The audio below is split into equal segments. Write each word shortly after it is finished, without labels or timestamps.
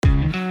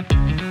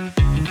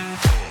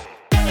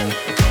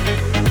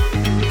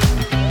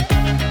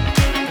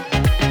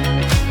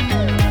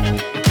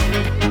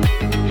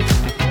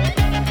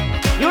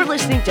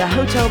to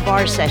Hotel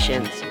Bar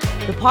Sessions,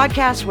 the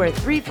podcast where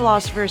three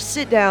philosophers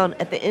sit down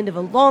at the end of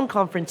a long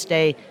conference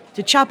day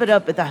to chop it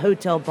up at the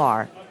hotel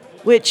bar,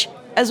 which,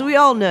 as we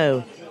all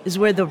know, is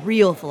where the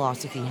real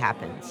philosophy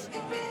happens.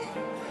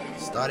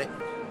 Start it.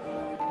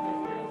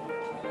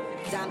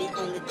 Zombie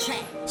on the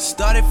track.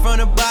 Started from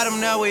the bottom,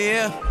 now we're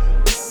here.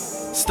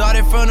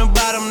 Started from the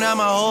bottom, now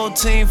my whole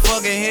team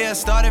fucking here.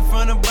 Started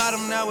from the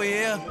bottom, now we're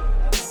here.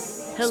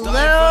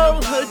 Hello,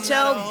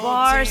 Hotel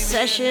Bar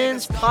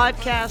Sessions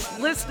podcast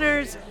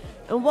listeners,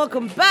 and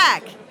welcome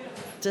back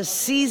to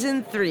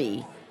Season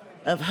 3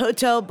 of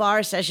Hotel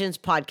Bar Sessions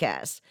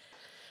podcast.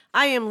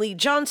 I am Lee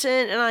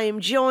Johnson, and I am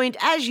joined,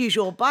 as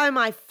usual, by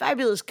my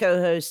fabulous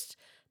co-hosts,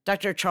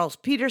 Dr. Charles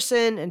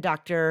Peterson and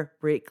Dr.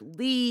 Rick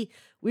Lee.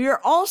 We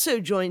are also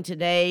joined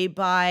today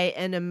by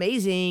an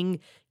amazing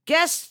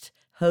guest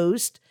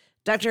host,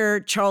 Dr.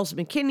 Charles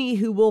McKinney,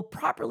 who we'll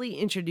properly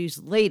introduce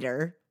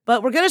later.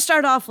 But we're going to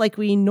start off like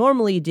we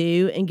normally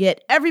do and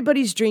get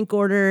everybody's drink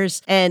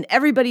orders and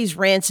everybody's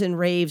rants and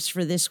raves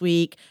for this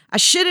week. I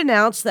should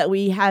announce that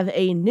we have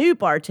a new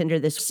bartender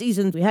this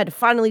season. We had to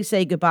finally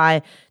say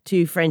goodbye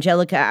to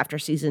Frangelica after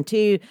season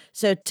 2.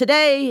 So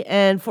today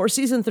and for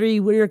season 3,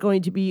 we are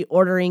going to be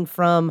ordering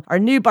from our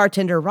new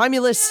bartender,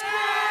 Romulus.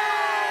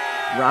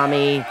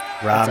 Rami.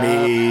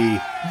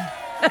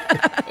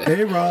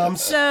 Hey, Rom.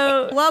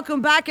 So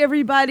welcome back,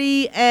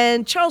 everybody.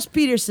 And Charles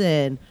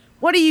Peterson,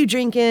 what are you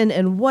drinking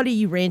and what are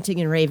you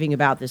ranting and raving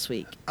about this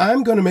week?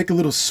 I'm going to make a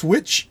little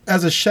switch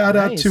as a shout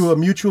out Nice. to a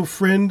mutual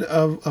friend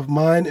of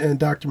mine and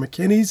Dr.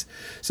 McKinney's.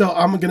 So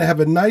I'm going to have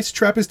a nice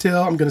Trappist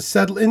tail. I'm going to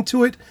settle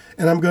into it,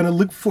 and I'm going to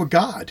look for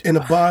God in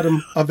the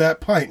bottom of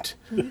that pint.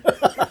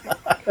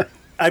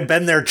 I've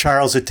been there,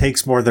 Charles. It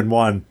takes more than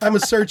one. I'm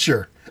a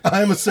searcher.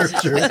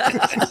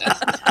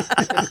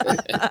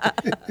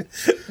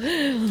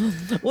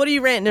 What are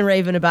you ranting and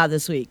raving about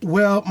this week?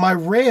 Well, my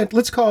rant,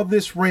 let's call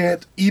this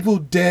rant Evil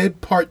Dead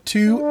Part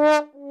 2.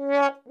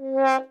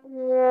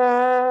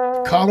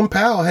 Colin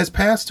Powell has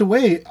passed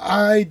away.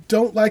 I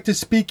don't like to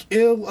speak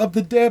ill of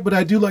the dead, but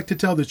I do like to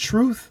tell the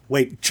truth.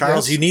 Wait,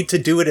 Charles, Yes. you need to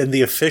do it in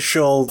the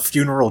official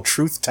funeral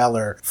truth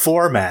teller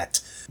format.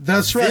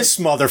 That's right. This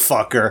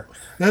motherfucker.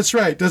 That's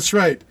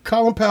right.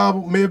 Colin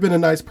Powell may have been a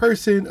nice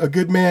person, a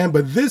good man,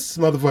 but this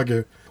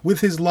motherfucker, with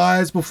his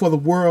lies before the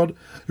world,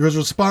 was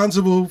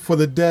responsible for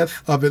the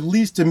death of at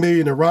least 1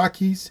 million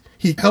Iraqis.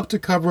 He helped to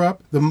cover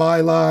up the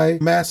My Lai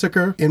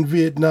massacre in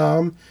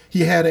Vietnam.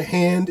 He had a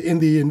hand in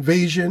the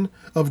invasion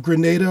of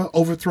Grenada,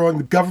 overthrowing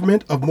the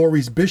government of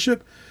Maurice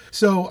Bishop.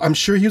 So I'm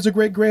sure he was a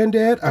great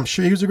granddad. I'm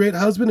sure he was a great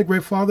husband, a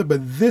great father,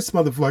 but this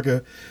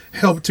motherfucker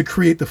helped to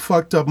create the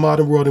fucked up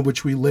modern world in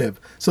which we live.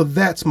 So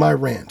that's my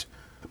rant.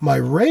 My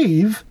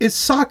rave is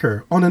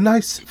soccer on a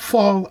nice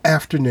fall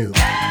afternoon.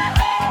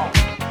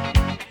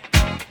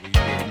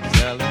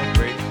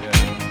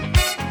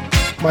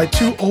 My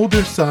two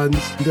older sons,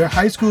 their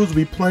high schools will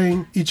be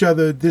playing each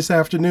other this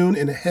afternoon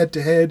in a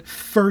head-to-head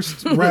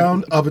first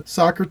round of a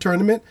soccer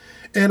tournament.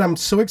 And I'm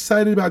so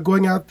excited about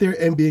going out there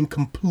and being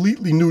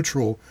completely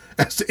neutral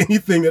as to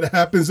anything that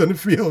happens on the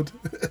field.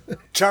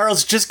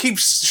 Charles just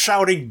keeps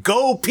shouting,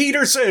 "Go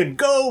Peterson!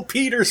 Go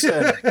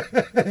Peterson!"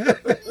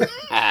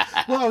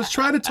 Well, I was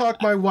trying to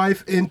talk my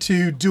wife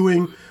into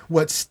doing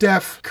what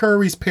Steph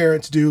Curry's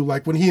parents do,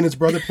 like when he and his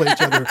brother play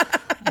each other.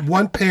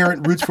 One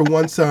parent roots for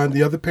one son,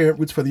 the other parent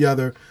roots for the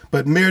other.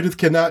 But Meredith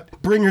cannot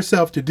bring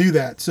herself to do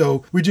that.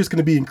 So we're just going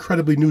to be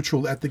incredibly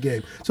neutral at the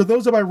game. So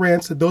those are my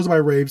rants. Those are my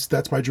raves.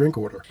 That's my drink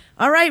order.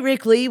 All right,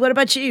 Rick Lee, what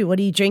about you? What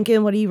are you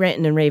drinking? What are you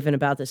ranting and raving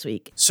about this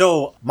week?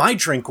 So my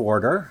drink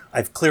order,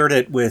 I've cleared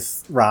it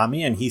with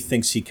Rami, and he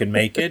thinks he can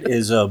make it,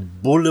 is a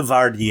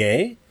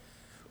Boulevardier,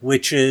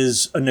 which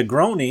is a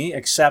Negroni,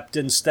 except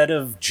instead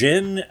of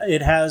gin,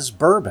 it has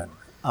bourbon.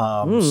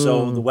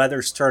 So the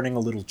weather's turning a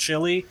little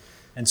chilly,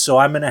 and so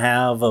I'm going to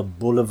have a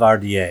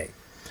Boulevardier.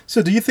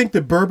 So do you think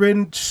the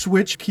bourbon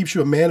switch keeps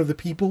you a man of the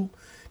people?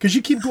 Because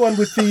you keep going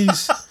with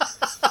these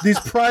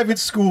private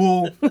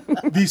school,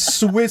 these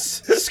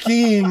Swiss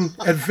skiing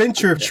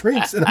adventure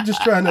drinks, and I'm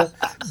just trying to.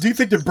 Do you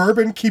think the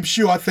bourbon keeps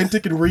you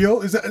authentic and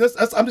real?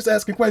 I'm just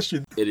asking a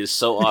question. It is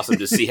so awesome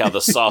to see how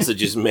the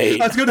sausage is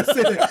made. I was going to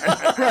say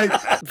that. Right.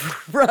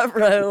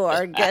 Ruh-roh,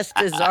 our guest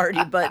is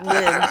already butting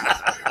in.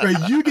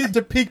 Right. You get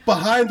to peek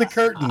behind the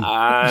curtain.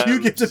 You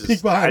get to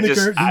peek behind the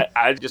curtain.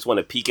 I just want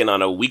to peek in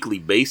on a weekly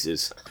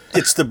basis.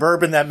 It's the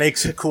bourbon that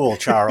makes it cool,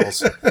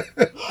 Charles.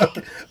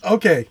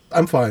 Okay,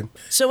 I'm fine.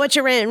 So what's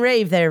your rant and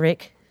rave there,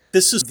 Rick?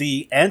 This is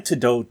the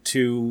antidote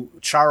to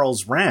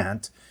Charles'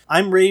 rant.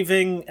 I'm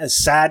raving,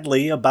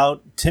 sadly,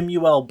 about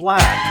Timuel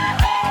Black.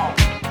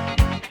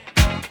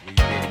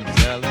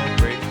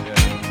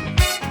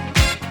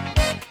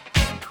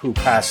 Who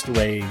passed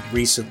away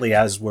recently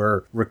as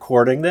we're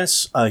recording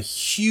this. A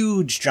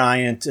huge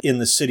giant in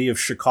the city of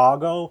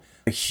Chicago.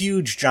 A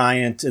huge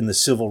giant in the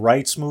civil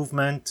rights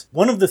movement.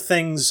 One of the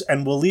things,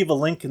 and we'll leave a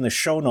link in the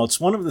show notes,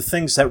 one of the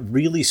things that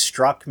really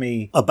struck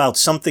me about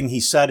something he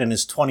said in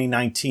his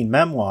 2019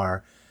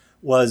 memoir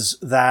was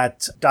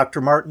that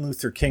Dr. Martin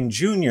Luther King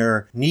Jr.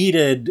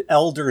 needed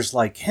elders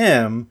like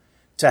him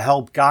to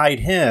help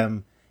guide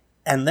him.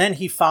 And then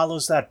he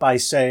follows that by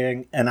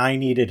saying, and I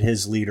needed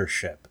his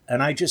leadership.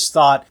 And I just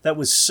thought that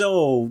was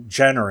so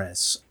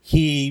generous.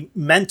 He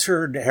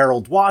mentored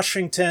Harold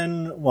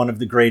Washington, one of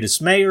the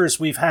greatest mayors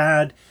we've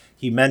had.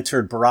 He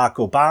mentored Barack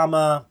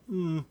Obama.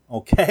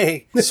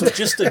 Okay. So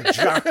just a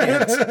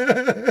giant,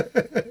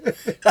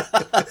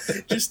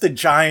 just a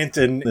giant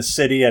in the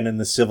city and in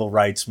the civil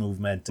rights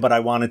movement. But I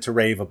wanted to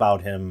rave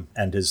about him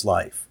and his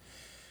life.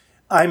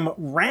 I'm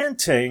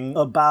ranting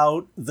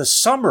about the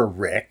summer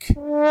Rick,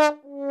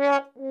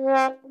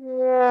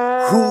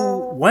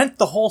 who went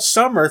the whole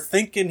summer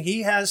thinking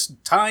he has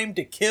time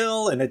to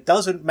kill and it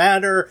doesn't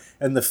matter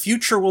and the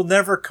future will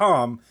never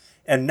come.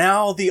 And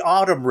now the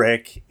autumn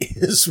Rick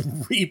is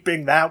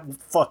reaping that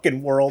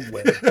fucking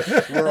whirlwind.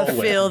 I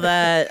feel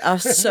that. I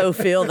so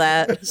feel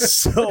that.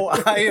 So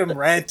I am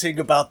ranting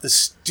about the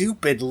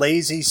stupid,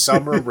 lazy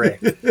summer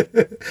Rick.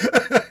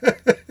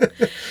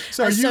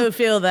 So I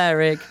feel that,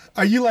 Rick.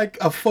 Are you like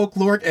a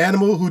folkloric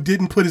animal who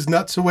didn't put his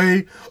nuts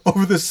away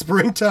over the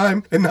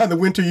springtime, and now in the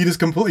winter you just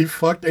completely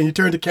fucked and you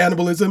turn to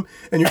cannibalism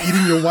and you're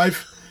eating your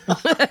wife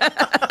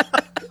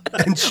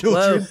and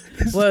children?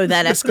 Whoa,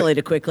 that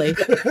escalated quickly.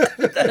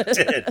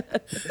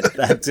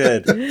 That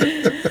did.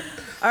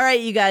 All right,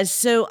 you guys.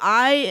 So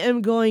I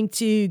am going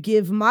to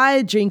give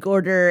my drink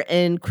order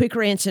and quick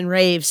rants and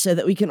raves so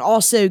that we can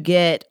also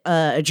get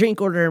a drink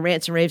order and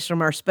rants and raves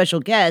from our special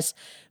guest.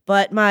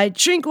 But my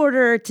drink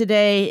order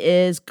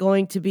today is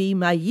going to be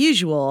my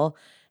usual,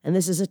 and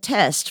this is a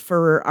test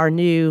for our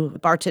new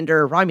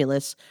bartender,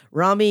 Romulus.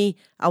 Rami,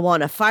 I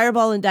want a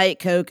Fireball and Diet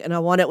Coke, and I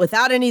want it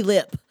without any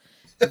lip,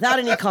 without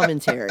any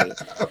commentary.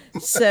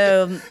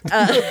 So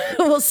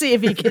we'll see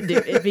if he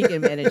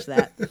can manage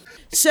that.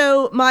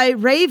 So my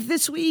rave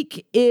this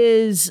week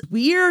is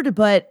weird,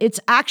 but it's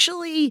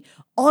actually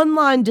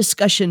online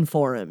discussion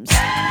forums.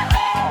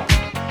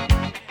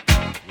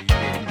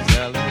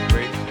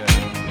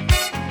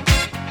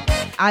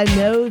 I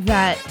know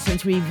that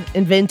since we've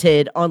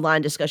invented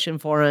online discussion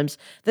forums,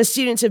 the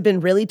students have been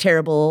really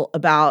terrible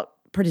about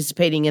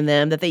participating in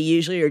them, that they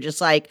usually are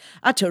just like,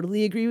 I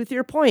totally agree with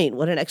your point.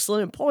 What an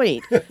excellent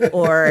point.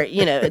 Or,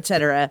 et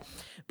cetera.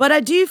 But I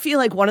do feel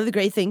like one of the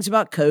great things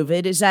about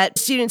COVID is that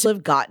students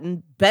have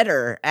gotten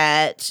better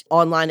at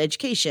online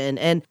education.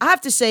 And I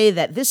have to say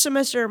that this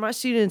semester, my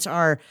students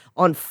are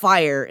on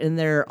fire in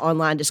their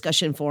online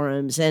discussion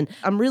forums. And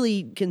I'm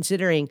really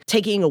considering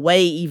taking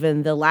away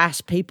even the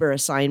last paper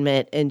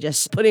assignment and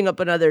just putting up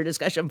another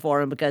discussion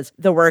forum because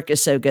the work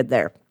is so good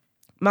there.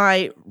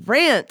 My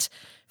rant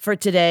for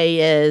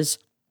today is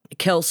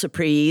Kel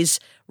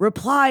Surprise,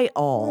 reply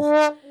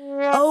all.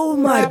 Oh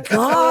my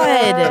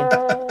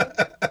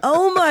God.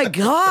 Oh my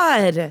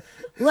God.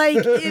 Like,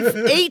 if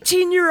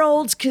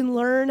 18-year-olds can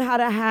learn how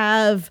to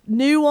have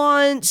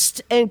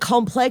nuanced and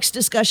complex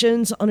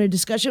discussions on a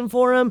discussion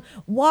forum,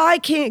 why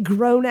can't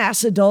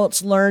grown-ass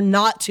adults learn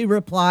not to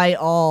reply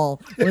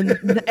all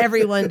when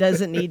everyone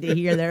doesn't need to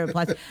hear their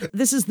replies?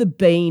 This is the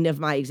bane of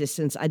my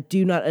existence. I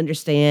do not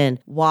understand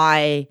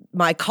why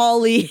my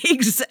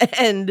colleagues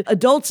and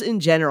adults in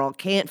general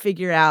can't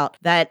figure out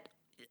that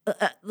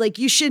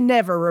you should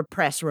never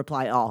repress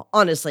reply all.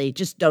 Honestly,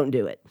 just don't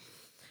do it.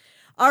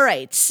 All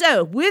right.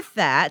 So with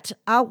that,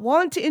 I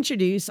want to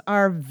introduce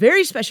our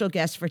very special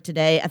guest for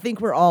today. I think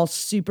we're all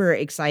super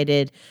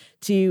excited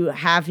to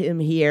have him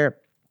here.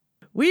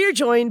 We are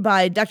joined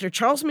by Dr.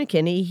 Charles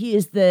McKinney. He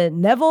is the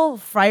Neville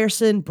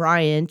Frierson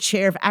Bryan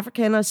Chair of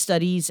Africana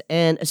Studies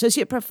and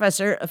Associate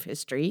Professor of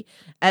History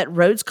at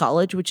Rhodes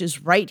College, which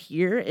is right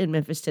here in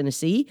Memphis,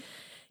 Tennessee.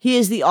 He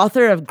is the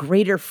author of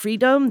Greater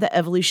Freedom, The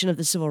Evolution of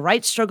the Civil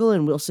Rights Struggle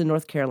in Wilson,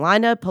 North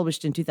Carolina,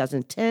 published in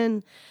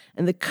 2010,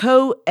 and the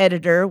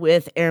co-editor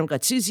with Aram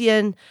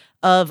Gotsuzian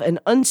of An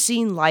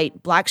Unseen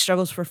Light, Black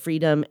Struggles for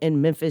Freedom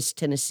in Memphis,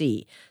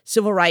 Tennessee,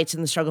 Civil Rights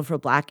and the Struggle for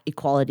Black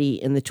Equality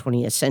in the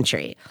 20th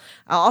Century.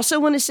 I also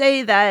want to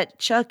say that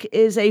Chuck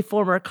is a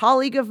former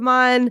colleague of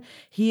mine.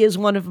 He is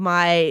one of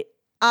my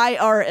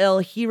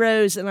IRL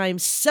heroes, and I'm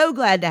so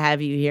glad to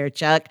have you here,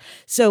 Chuck.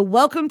 So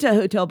welcome to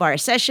Hotel Bar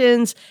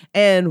Sessions,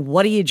 and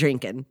what are you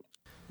drinking?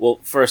 Well,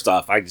 first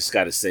off, I just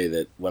got to say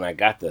that when I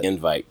got the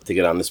invite to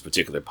get on this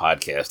particular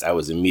podcast, I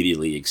was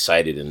immediately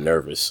excited and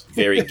nervous,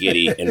 very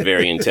giddy and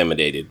very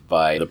intimidated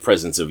by the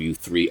presence of you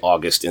three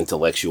August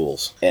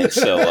intellectuals. And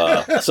so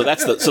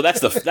that's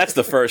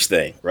the first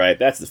thing, right?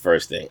 That's the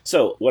first thing.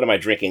 So what am I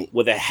drinking?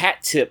 With a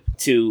hat tip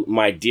to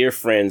my dear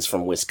friends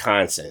from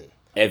Wisconsin,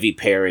 Evie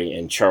Perry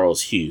and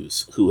Charles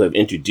Hughes, who have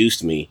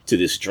introduced me to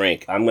this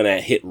drink, I'm going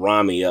to hit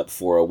Rami up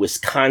for a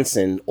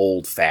Wisconsin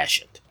Old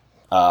Fashioned.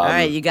 All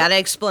right, you got to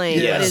explain.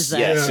 Yes, what is that?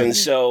 Yes, and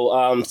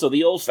so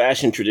the Old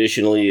Fashioned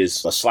traditionally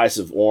is a slice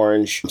of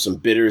orange, some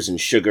bitters and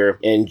sugar,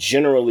 and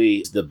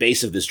generally the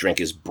base of this drink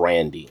is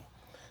brandy.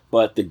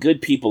 But the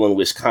good people in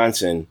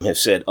Wisconsin have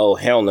said, oh,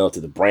 hell no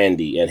to the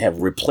brandy, and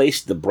have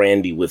replaced the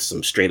brandy with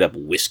some straight up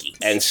whiskey.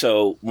 And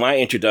so my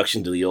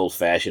introduction to the old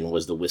fashioned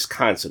was the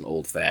Wisconsin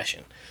old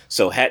fashioned.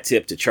 So hat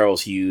tip to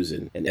Charles Hughes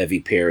and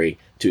Evie Perry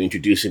to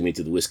introducing me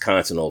to the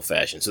Wisconsin old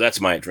fashioned. So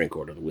that's my drink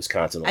order, the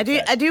Wisconsin old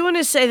fashioned. I do want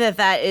to say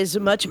that is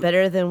much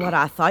better than what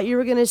I thought you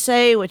were going to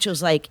say, which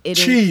was like it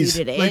cheese,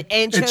 included like,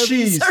 anchovies.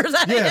 cheese.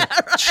 Yeah,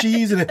 right.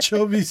 Cheese and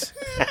anchovies.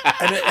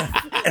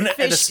 and a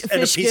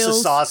piece gills.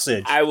 of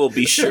sausage. I will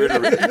be sure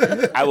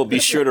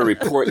to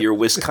report your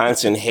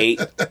Wisconsin hate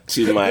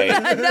to my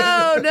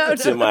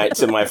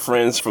to my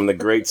friends from the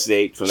great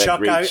state, from that Chuck,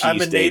 great cheese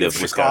I'm a state native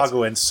of Wisconsin.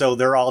 Chicagoan, so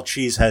they're all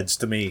cheeseheads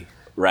to me.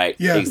 Right.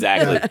 Yeah.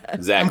 Exactly. Yeah.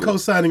 Exactly. I'm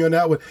co-signing on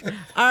that one.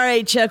 All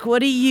right, Chuck,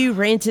 what are you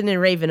ranting and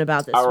raving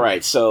about this All week?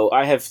 right, so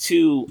I have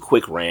two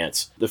quick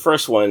rants. The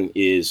first one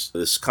is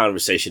this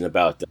conversation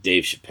about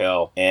Dave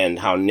Chappelle and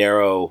how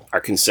narrow our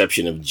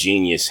conception of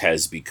genius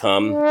has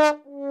become. There's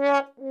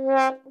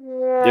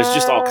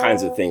just all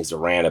kinds of things to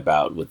rant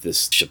about with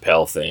this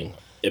Chappelle thing.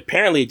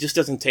 Apparently, it just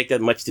doesn't take that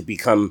much to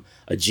become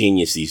a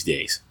genius these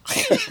days.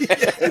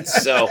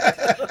 so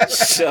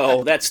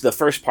that's the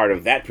first part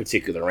of that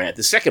particular rant.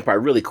 The second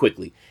part, really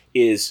quickly,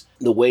 is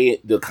the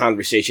way the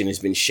conversation has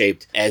been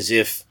shaped as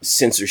if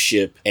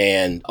censorship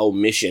and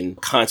omission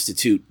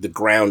constitute the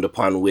ground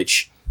upon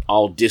which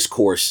all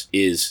discourse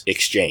is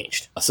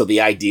exchanged. So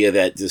the idea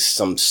that there's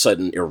some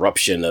sudden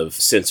eruption of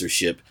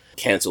censorship,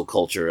 cancel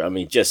culture, I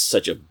mean, just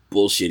such a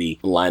bullshitty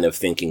line of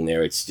thinking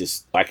there. It's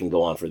just, I can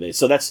go on for this.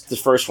 So that's the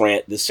first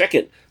rant. The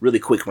second really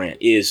quick rant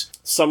is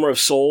Summer of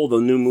Soul,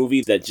 the new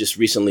movie that just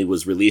recently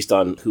was released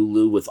on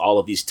Hulu with all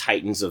of these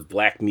titans of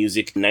black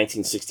music in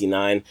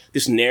 1969.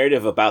 This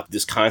narrative about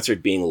this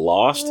concert being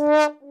lost,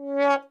 that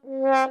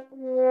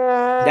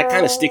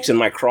kind of sticks in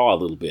my craw a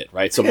little bit,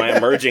 right? So my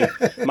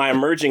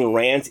emerging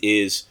rant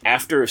is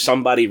after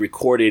somebody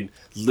recorded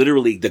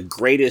literally the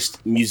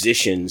greatest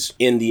musicians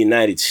in the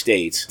United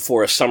States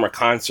for a summer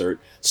concert,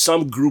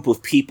 some group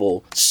of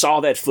people saw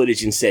that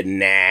footage and said,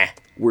 nah,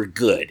 we're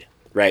good.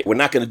 Right? We're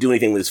not going to do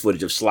anything with this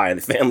footage of Sly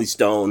and the Family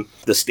Stone,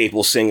 the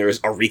Staple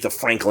Singers, Aretha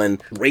Franklin,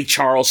 Ray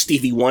Charles,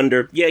 Stevie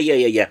Wonder.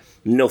 Yeah.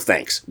 No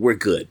thanks. We're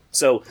good.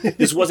 So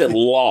this wasn't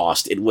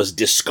lost. It was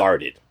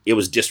discarded. It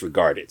was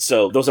disregarded.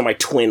 So those are my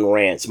twin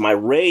rants. My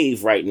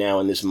rave right now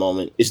in this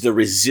moment is the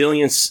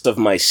resilience of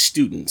my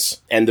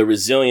students and the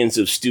resilience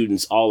of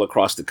students all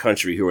across the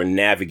country who are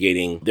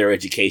navigating their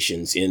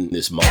educations in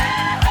this moment.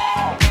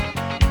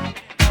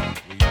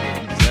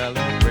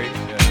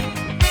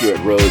 Here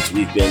at Rhodes,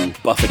 we've been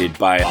buffeted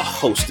by a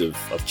host of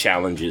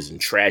challenges and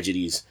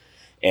tragedies,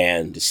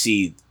 and to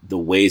see the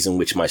ways in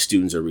which my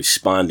students are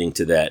responding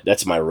to that,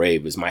 that's my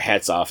rave. Is my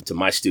hats off to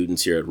my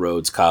students here at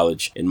Rhodes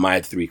College in my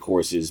 3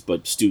 courses,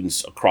 but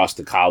students across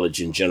the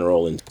college in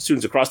general and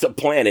students across the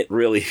planet,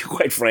 really,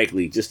 quite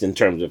frankly, just in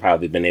terms of how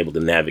they've been able to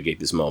navigate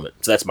this moment.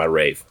 So that's my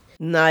rave.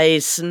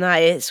 Nice.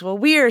 Well,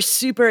 we are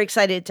super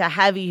excited to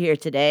have you here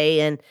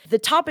today. And the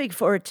topic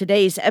for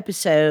today's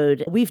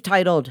episode, we've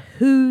titled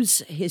Whose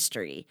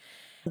History?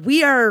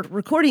 We are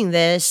recording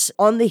this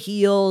on the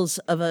heels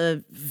of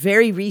a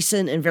very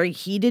recent and very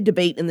heated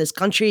debate in this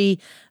country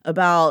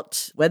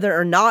about whether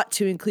or not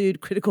to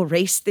include critical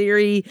race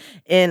theory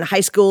in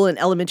high school and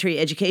elementary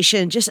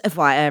education. Just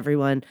FYI,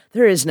 everyone,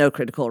 there is no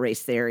critical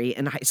race theory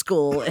in high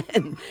school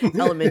and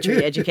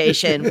elementary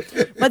education.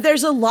 But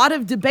there's a lot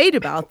of debate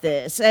about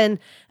this. And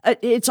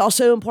it's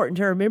also important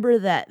to remember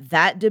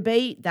that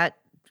debate, that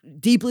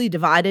deeply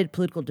divided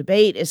political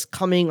debate, is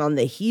coming on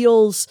the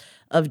heels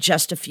of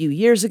just a few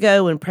years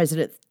ago when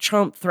President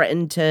Trump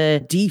threatened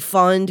to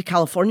defund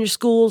California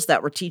schools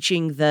that were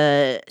teaching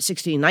the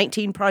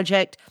 1619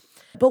 Project.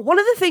 But one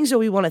of the things that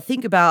we want to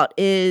think about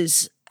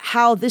is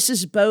how this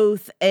is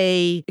both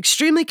a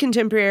extremely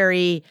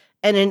contemporary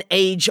and an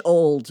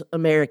age-old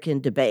American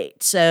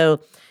debate.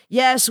 So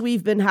yes,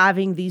 we've been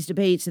having these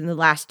debates in the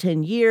last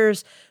 10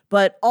 years,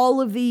 but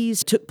all of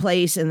these took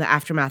place in the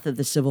aftermath of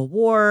the Civil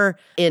War,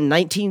 in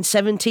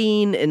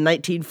 1917, in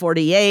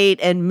 1948,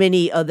 and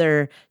many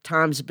other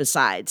times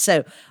besides.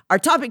 So our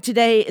topic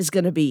today is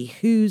going to be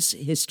Whose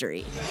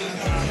History?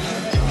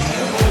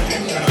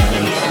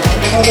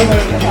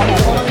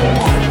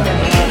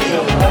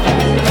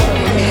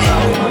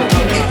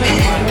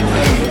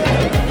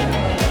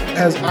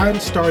 As I'm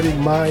starting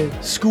my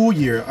school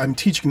year, I'm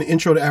teaching an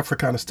Intro to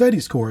Africana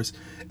Studies course,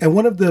 and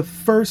one of the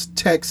first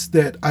texts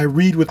that I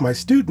read with my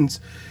students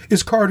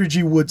is Carter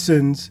G.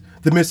 Woodson's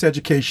The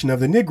Miseducation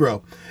of the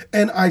Negro.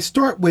 And I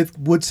start with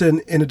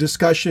Woodson in a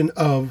discussion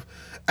of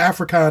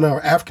Africana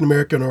or African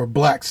American or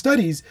Black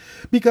studies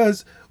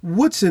because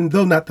Woodson,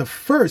 though not the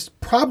first,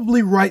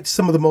 probably writes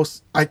some of the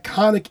most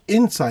iconic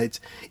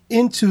insights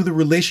into the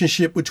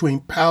relationship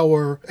between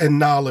power and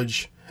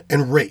knowledge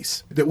and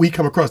race that we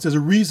come across. There's a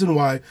reason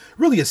why,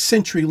 really a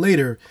century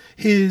later,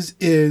 his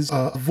is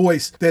a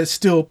voice that is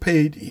still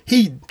paid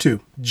heed to.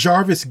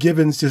 Jarvis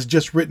Givens has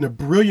just written a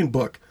brilliant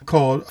book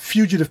called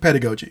Fugitive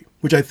Pedagogy,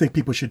 which I think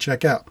people should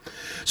check out.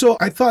 So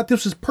I thought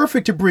this was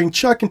perfect to bring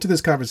Chuck into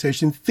this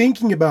conversation,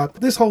 thinking about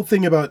this whole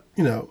thing about,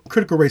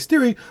 critical race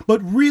theory,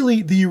 but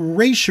really the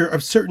erasure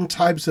of certain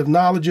types of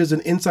knowledges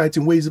and insights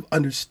and ways of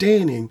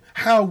understanding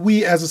how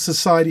we as a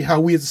society, how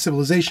we as a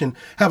civilization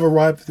have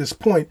arrived at this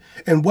point,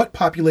 and what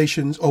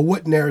populations or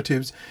what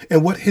narratives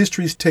and what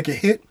histories take a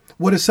hit.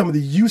 What are some of the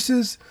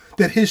uses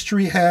that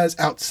history has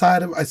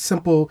outside of a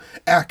simple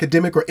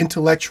academic or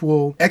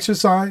intellectual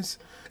exercise?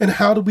 And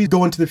how do we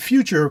go into the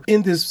future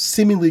in this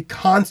seemingly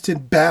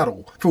constant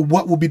battle for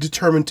what will be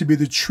determined to be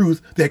the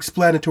truth, the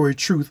explanatory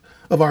truth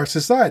of our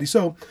society?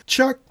 So,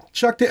 Chuck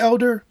the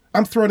Elder,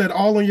 I'm throwing it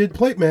all on your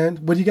plate, man.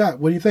 What do you got?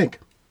 What do you think?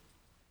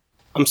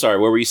 I'm sorry,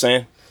 what were you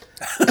saying?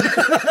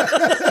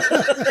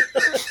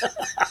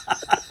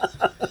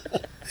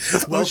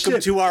 Welcome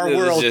to our It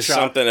world, was just Chuck.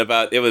 something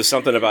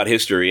about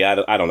history. I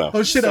don't know.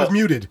 Oh, shit, I was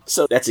muted.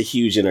 So that's a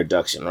huge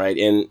introduction, right?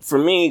 And for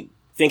me,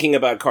 thinking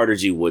about Carter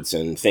G.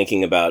 Woodson,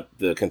 thinking about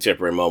the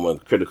contemporary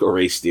moment of critical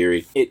race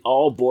theory, it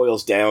all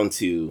boils down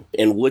to,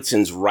 and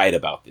Woodson's right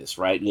about this,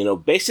 right?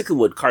 Basically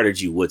what Carter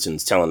G.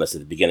 Woodson's telling us at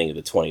the beginning of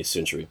the 20th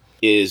century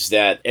is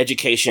that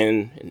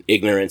education and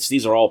ignorance,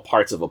 these are all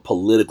parts of a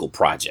political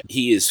project.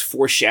 He is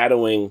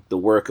foreshadowing the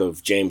work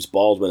of James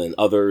Baldwin and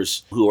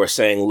others who are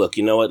saying, look,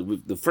 you know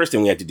what? The first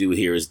thing we have to do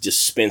here is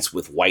dispense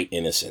with white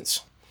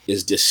innocence.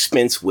 Is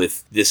dispense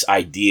with this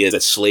idea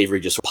that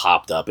slavery just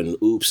popped up and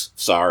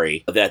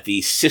that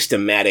the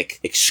systematic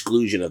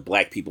exclusion of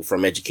black people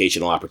from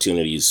educational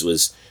opportunities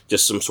was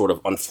just some sort of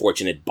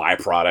unfortunate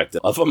byproduct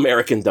of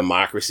American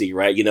democracy,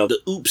 right?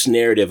 The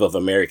narrative of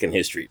American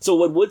history. So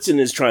what Woodson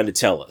is trying to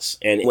tell us,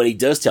 and when he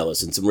does tell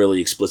us in some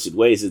really explicit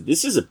ways, is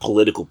this is a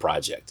political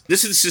project.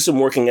 This is the system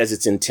working as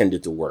it's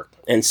intended to work.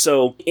 And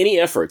so any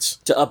efforts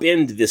to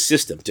upend this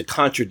system, to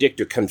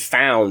contradict or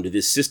confound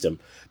this system,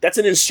 that's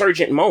an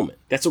insurgent moment.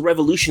 That's a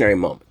revolutionary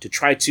moment to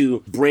try to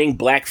bring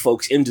black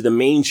folks into the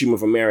mainstream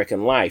of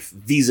American life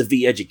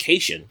vis-a-vis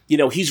education.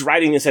 He's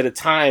writing this at a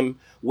time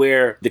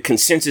where the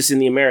consensus in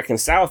the American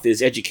South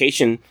is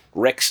education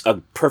wrecks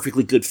a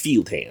perfectly good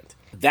field hand.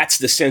 That's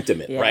the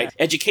sentiment, right?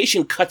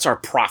 Education cuts our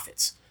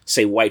profits,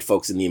 say white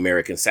folks in the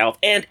American South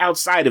and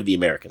outside of the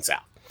American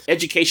South.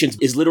 Education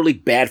is literally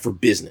bad for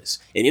business.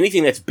 And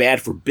anything that's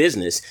bad for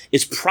business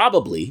is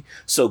probably,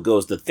 so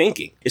goes the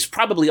thinking, is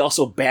probably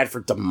also bad for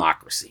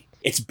democracy.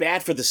 It's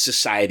bad for the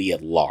society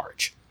at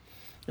large.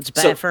 It's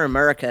bad for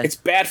America. It's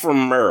bad for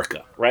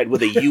America, right?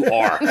 With a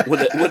U-R,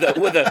 with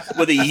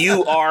a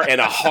U-R and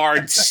a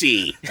hard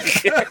C,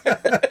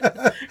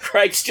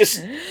 right?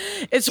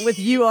 It's with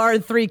U-R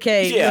and 3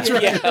 K.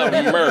 Yeah,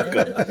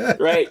 America,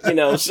 right?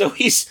 So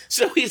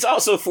he's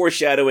also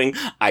foreshadowing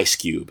Ice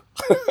Cube.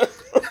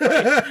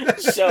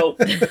 So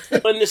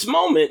in this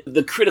moment,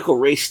 the critical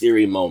race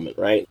theory moment,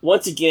 right?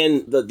 Once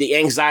again, the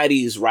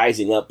anxiety is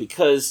rising up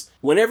because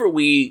whenever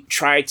we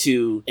try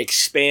to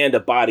expand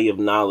a body of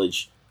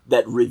knowledge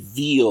that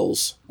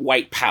reveals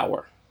white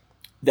power,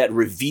 that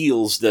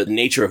reveals the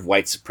nature of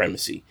white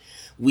supremacy,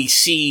 we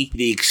see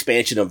the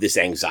expansion of this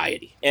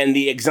anxiety. And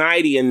the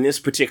anxiety in this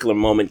particular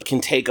moment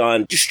can take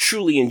on just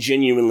truly and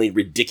genuinely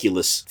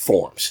ridiculous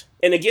forms.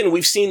 And again,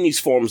 we've seen these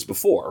forms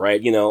before,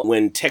 right?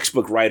 When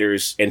textbook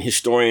writers and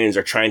historians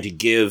are trying to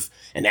give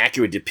an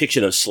accurate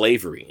depiction of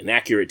slavery, an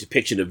accurate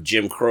depiction of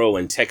Jim Crow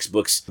in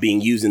textbooks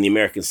being used in the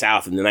American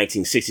South in the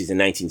 1960s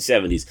and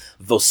 1970s,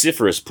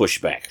 vociferous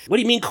pushback. What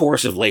do you mean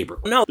coercive labor?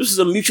 No, this is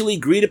a mutually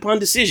agreed upon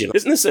decision.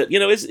 Isn't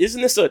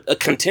this a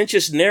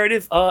contentious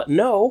narrative?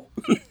 No.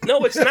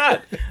 No, it's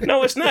not.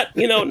 No, it's not.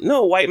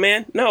 No, white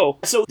man, no.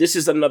 So this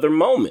is another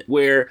moment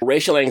where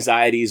racial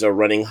anxieties are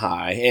running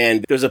high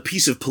and there's a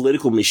piece of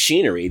political machinery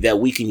that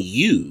we can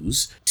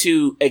use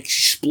to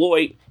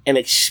exploit and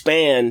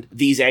expand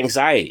these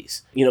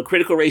anxieties.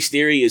 Critical race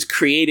theory is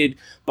created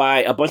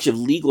by a bunch of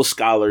legal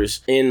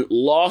scholars in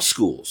law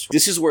schools.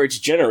 This is where it's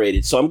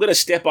generated. So I'm going to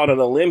step out on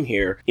a limb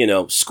here,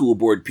 school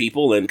board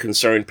people and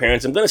concerned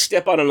parents. I'm going to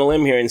step out on a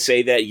limb here and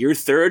say that your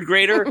third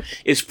grader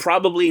is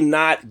probably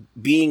not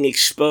being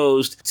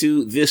exposed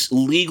to this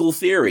legal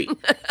theory.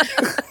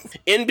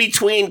 In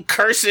between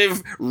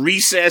cursive,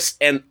 recess,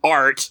 and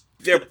art,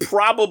 they're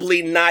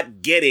probably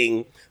not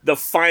getting the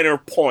finer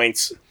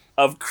points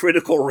of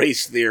critical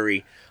race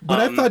theory. But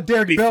I thought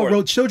Derek Bell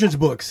wrote children's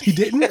books. He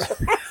didn't?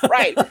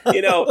 Right.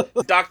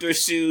 Dr.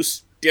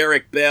 Seuss,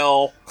 Derek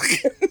Bell.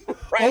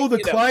 Right? Oh, the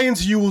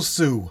clients you will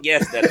sue.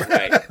 Yes, that's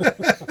right.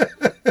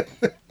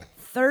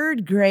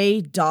 Third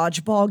grade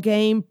dodgeball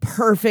game,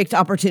 perfect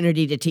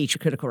opportunity to teach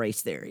critical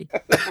race theory.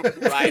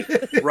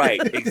 Right,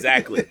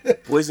 exactly.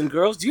 Boys and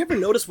girls, do you ever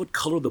notice what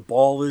color the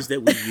ball is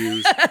that we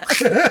use?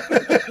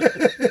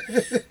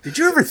 Did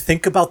you ever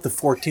think about the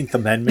 14th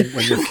Amendment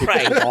when you're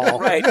kicking the ball?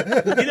 Right.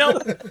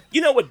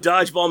 You know what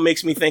dodgeball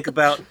makes me think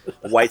about?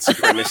 White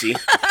supremacy.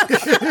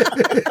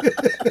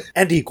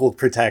 And equal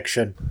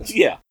protection.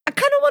 Yeah. I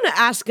kind of want to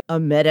ask a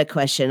meta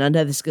question. I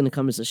know this is going to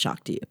come as a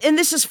shock to you. And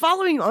this is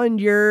following on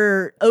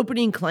your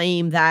opening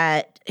claim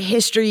that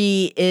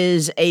history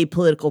is a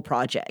political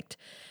project.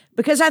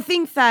 Because I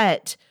think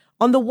that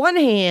on the one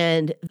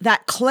hand,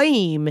 that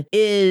claim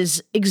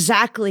is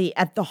exactly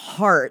at the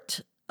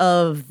heart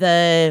of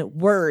the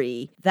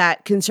worry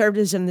that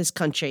conservatives in this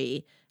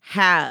country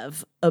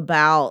have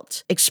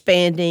about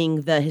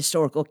expanding the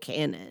historical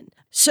canon.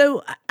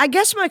 So I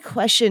guess my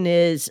question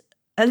is,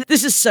 and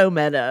this is so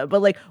meta,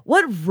 but like,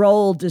 what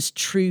role does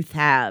truth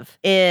have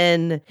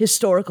in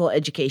historical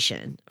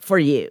education for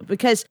you?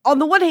 Because on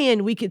the one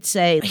hand, we could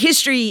say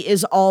history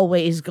is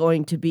always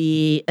going to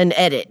be an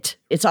edit.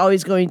 It's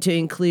always going to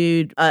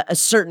include a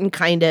certain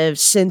kind of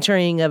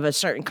centering of a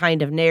certain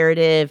kind of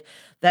narrative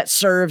that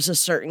serves a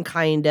certain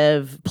kind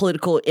of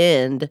political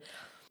end.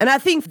 And I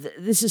think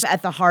this is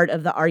at the heart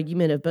of the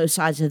argument of both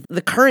sides of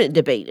the current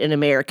debate in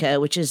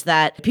America, which is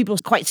that people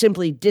quite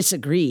simply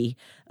disagree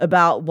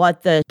about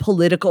what the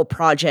political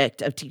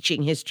project of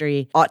teaching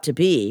history ought to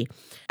be.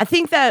 I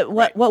think that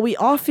what we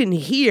often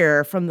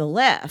hear from the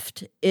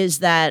left is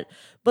that,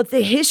 but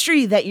the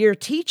history that you're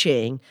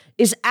teaching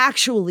is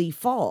actually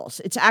false.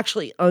 It's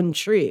actually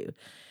untrue.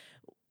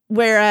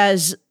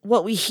 Whereas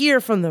what we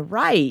hear from the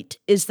right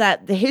is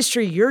that the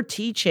history you're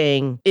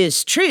teaching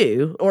is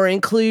true or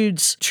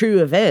includes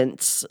true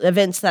events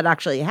that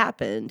actually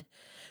happened,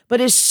 but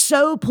is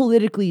so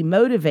politically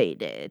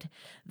motivated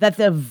that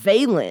the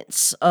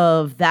valence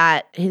of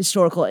that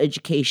historical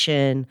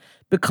education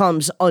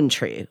becomes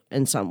untrue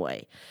in some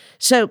way.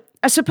 So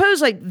I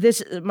suppose like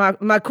this,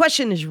 my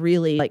question is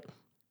really like,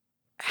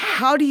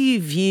 how do you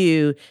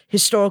view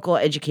historical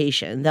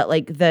education, that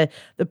like the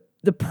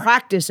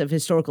practice of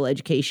historical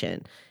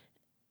education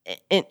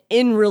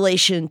in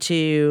relation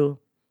to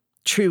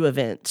true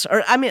events?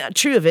 Or, I mean,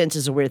 true events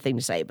is a weird thing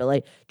to say, but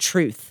like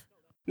truth.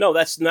 No,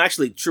 that's not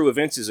actually true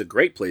events is a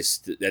great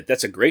place.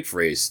 That's a great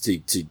phrase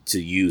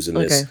to use in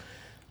this. Okay.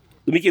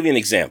 Let me give you an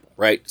example,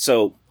 right?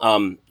 So,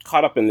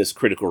 caught up in this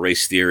critical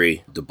race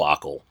theory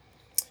debacle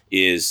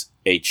is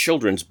a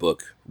children's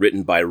book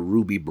written by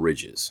Ruby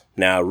Bridges.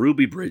 Now,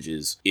 Ruby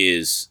Bridges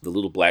is the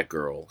little black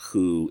girl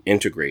who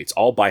integrates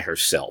all by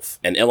herself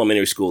an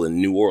elementary school in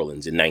New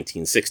Orleans in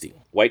 1960.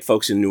 White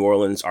folks in New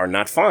Orleans are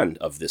not fond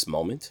of this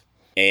moment.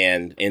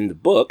 And in the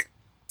book,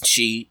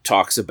 she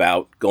talks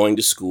about going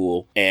to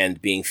school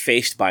and being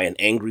faced by an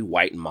angry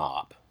white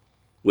mob,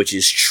 which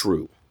is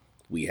true.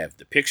 We have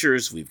the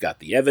pictures, we've got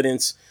the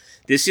evidence.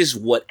 This is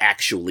what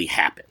actually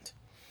happened.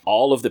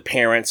 All of the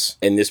parents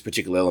in this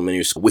particular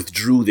elementary school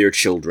withdrew their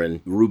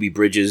children. Ruby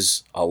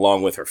Bridges,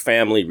 along with her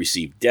family,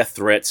 received death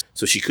threats.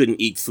 So she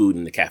couldn't eat food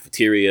in the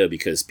cafeteria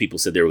because people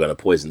said they were going to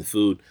poison the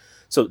food.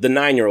 So the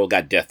 9-year-old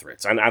got death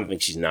threats. I don't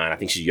think she's 9. I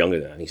think she's younger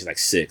than that. I think she's like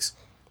 6.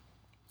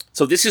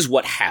 So this is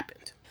what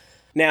happened.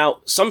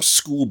 Now, some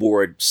school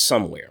board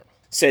somewhere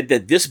said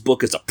that this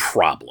book is a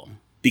problem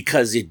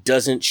because it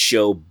doesn't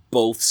show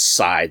both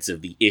sides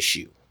of the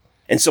issue.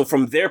 And so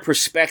from their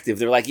perspective,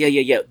 they're like,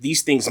 yeah,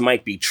 these things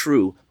might be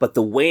true, but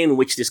the way in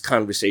which this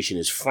conversation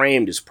is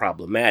framed is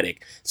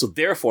problematic. So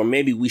therefore,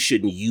 maybe we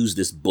shouldn't use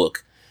this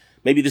book.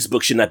 Maybe this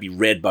book should not be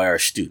read by our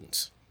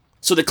students.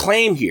 So the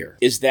claim here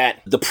is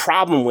that the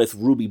problem with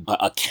Ruby's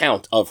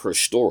account of her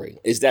story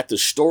is that the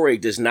story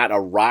does not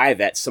arrive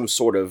at some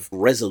sort of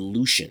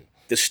resolution.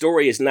 The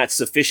story is not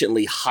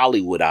sufficiently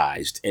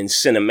Hollywoodized and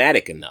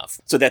cinematic enough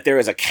so that there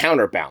is a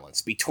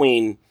counterbalance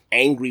between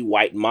angry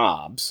white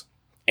mobs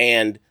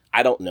and,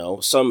 I don't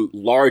know, some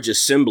large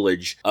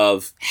assemblage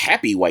of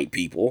happy white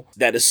people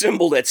that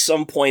assembled at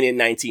some point in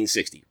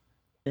 1960.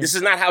 This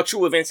is not how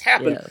true events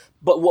happen. Yeah.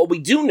 But what we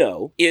do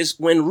know is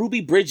when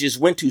Ruby Bridges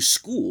went to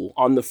school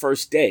on the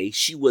first day,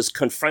 she was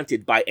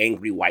confronted by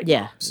angry white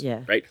mobs.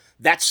 Yeah. Right?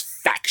 That's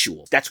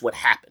factual. That's what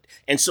happened.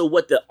 And so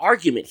what the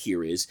argument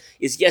here is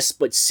yes,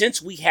 but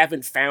since we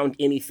haven't found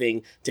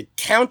anything to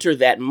counter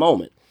that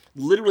moment,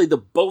 literally the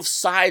both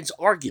sides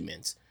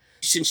arguments,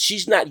 since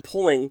she's not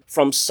pulling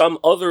from some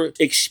other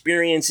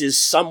experiences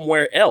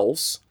somewhere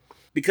else,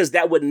 because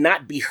that would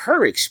not be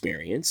her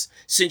experience,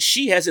 since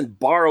she hasn't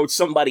borrowed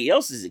somebody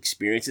else's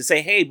experience and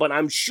say, hey, but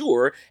I'm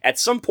sure at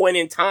some point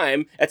in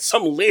time, at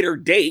some later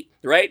date,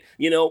 right,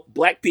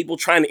 black people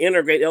trying to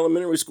integrate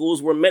elementary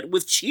schools were met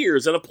with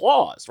cheers and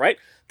applause, right?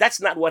 That's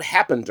not what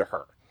happened to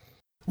her.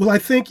 Well, I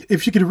think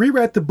if you could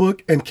rewrite the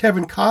book and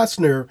Kevin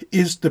Costner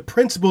is the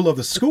principal of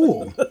the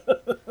school...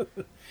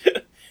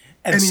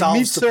 And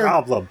solves the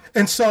problem.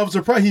 And solves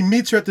the problem. He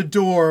meets her at the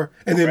door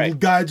and then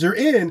guides her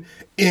in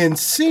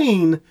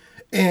scene,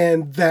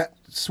 and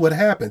that's what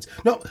happens.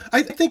 No,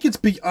 I think it's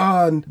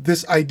beyond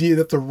this idea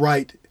that the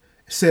right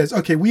says,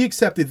 okay, we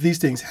accept that these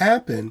things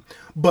happen,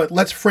 but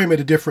let's frame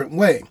it a different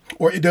way.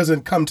 Or it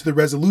doesn't come to the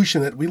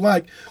resolution that we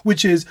like,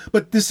 which is,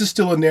 but this is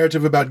still a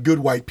narrative about good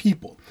white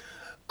people.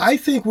 I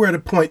think we're at a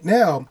point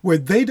now where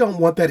they don't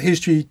want that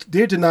history.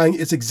 They're denying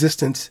its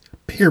existence,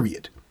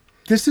 period.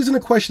 This isn't a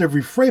question of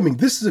reframing.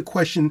 This is a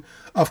question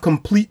of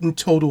complete and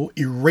total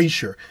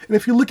erasure. And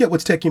if you look at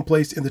what's taking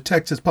place in the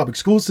Texas public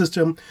school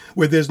system,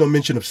 where there's no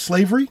mention of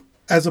slavery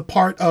as a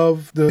part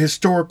of the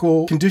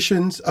historical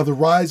conditions of the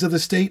rise of the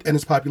state and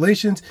its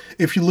populations,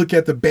 if you look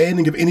at the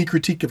banning of any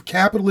critique of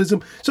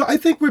capitalism. So I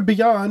think we're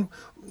beyond,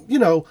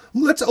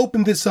 let's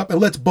open this up and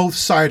let's both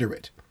cider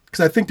it.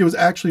 because I think there was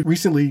actually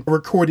recently a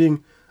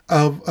recording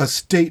of a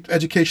state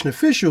education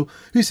official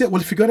who said,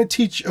 well, if you're going to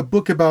teach a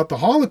book about the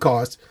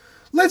Holocaust,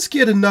 let's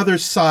get another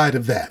side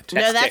of that.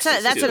 No, that's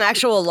an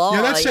actual law.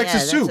 Yeah, that's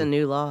Texas too. That's a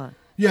new law.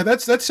 Yeah,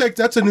 that's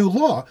a new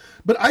law.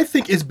 But I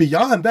think it's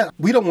beyond that.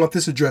 We don't want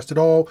this addressed at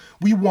all.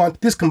 We want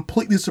this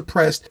completely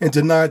suppressed and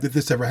denied that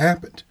this ever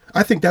happened.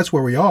 I think that's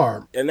where we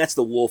are. And that's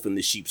the wolf in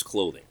the sheep's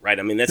clothing, right?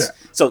 I mean,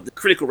 so the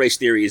critical race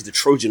theory is the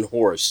Trojan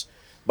horse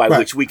by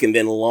which we can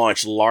then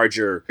launch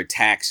larger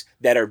attacks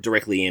that are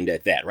directly aimed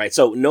at that, right?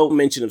 So no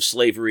mention of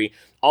slavery.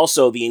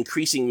 Also, the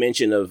increasing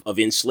mention of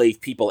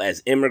enslaved people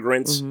as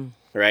immigrants. Mm-hmm.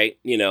 Right?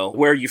 You know,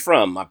 where are you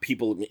from? My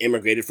people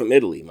immigrated from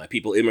Italy. My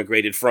people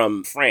immigrated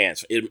from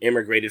France,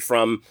 immigrated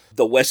from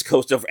the west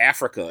coast of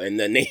Africa in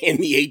the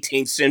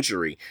 18th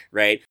century,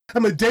 right?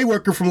 I'm a day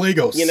worker from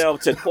Lagos. You know,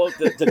 to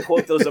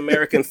quote those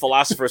American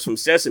philosophers from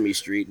Sesame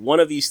Street, one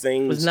of these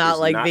things was not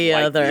like the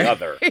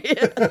other.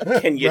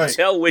 Can you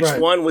tell which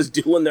one was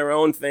doing their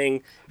own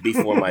thing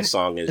before my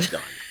song is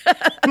done?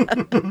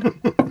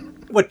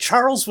 What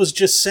Charles was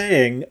just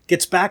saying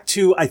gets back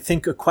to, I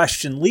think, a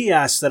question Lee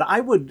asked that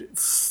I would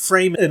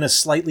frame in a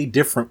slightly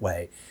different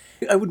way.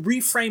 I would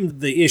reframe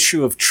the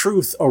issue of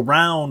truth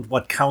around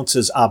what counts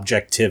as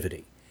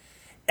objectivity.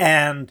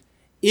 And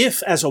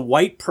if, as a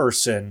white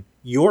person,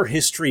 your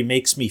history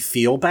makes me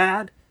feel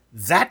bad,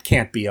 that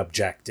can't be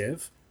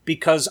objective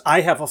because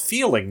I have a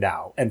feeling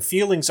now, and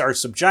feelings are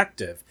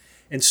subjective.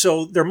 And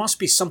so there must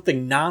be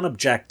something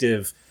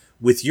non-objective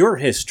with your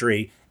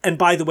history. And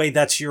by the way,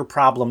 that's your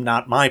problem,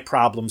 not my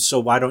problem.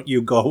 So why don't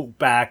you go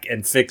back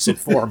and fix it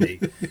for me?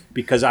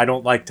 Because I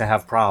don't like to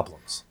have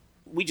problems.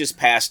 We just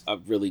passed a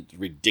really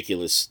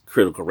ridiculous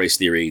critical race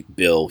theory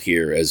bill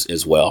here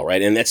as well,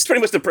 right? And that's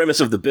pretty much the premise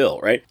of the bill,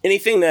 right?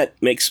 Anything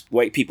that makes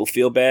white people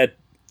feel bad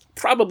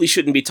probably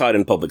shouldn't be taught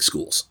in public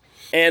schools.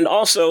 And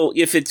also,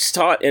 if it's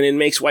taught and it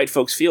makes white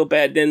folks feel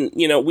bad, then,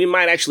 you know, we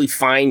might actually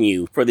fine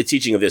you for the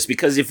teaching of this.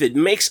 Because if it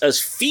makes us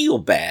feel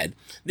bad,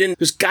 then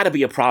there's got to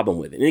be a problem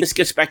with it. And this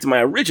gets back to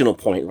my original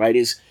point, right,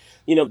 is,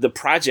 you know, the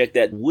project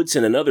that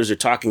Woodson and others are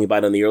talking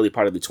about in the early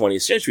part of the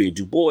 20th century,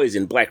 Du Bois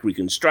and Black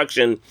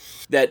Reconstruction,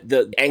 that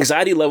the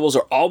anxiety levels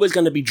are always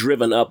going to be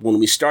driven up when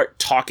we start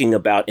talking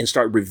about and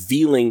start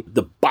revealing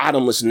the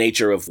bottomless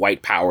nature of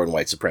white power and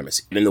white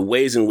supremacy and the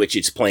ways in which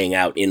it's playing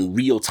out in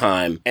real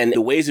time and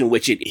the ways in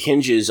which it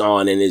hinges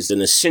on and is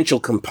an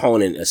essential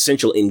component,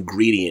 essential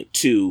ingredient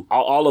to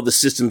all of the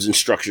systems and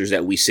structures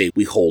that we say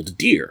we hold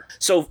dear.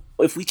 So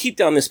if we keep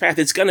down this path,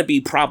 it's going to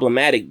be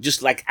problematic,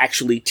 just like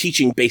actually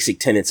teaching basic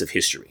tenets of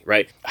history,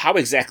 right? How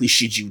exactly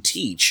should you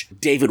teach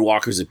David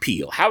Walker's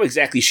Appeal? How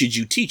exactly should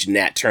you teach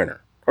Nat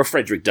Turner or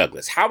Frederick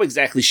Douglass? How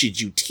exactly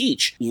should you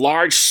teach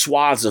large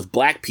swaths of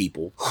black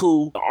people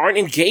who aren't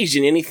engaged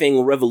in anything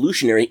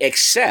revolutionary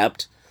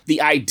except the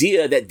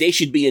idea that they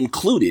should be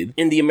included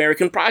in the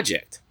American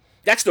project?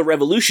 That's the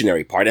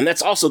revolutionary part, and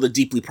that's also the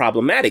deeply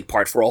problematic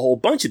part for a whole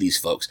bunch of these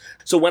folks.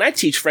 So when I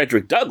teach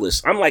Frederick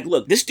Douglass, I'm like,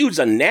 look, this dude's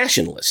a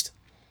nationalist.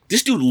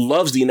 This dude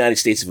loves the United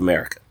States of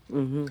America.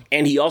 Mm-hmm.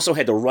 And he also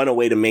had to run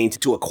away to Maine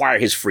to acquire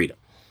his freedom.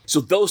 So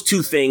those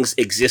two things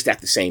exist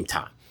at the same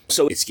time.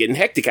 So it's getting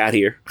hectic out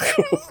here,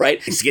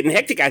 right? It's getting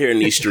hectic out here in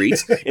these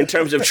streets in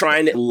terms of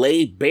trying to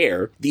lay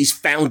bare these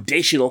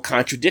foundational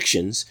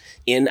contradictions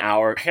in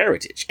our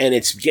heritage. And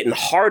it's getting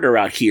harder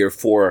out here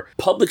for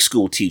public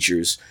school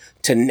teachers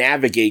to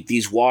navigate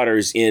these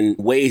waters in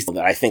ways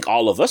that I think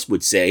all of us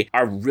would say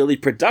are really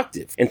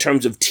productive in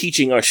terms of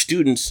teaching our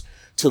students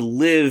to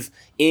live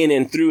in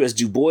and through, as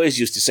Du Bois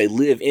used to say,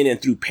 live in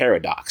and through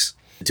paradox,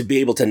 to be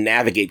able to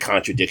navigate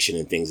contradiction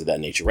and things of that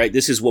nature, right?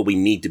 This is what we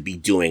need to be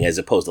doing as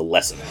opposed to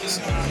lessons.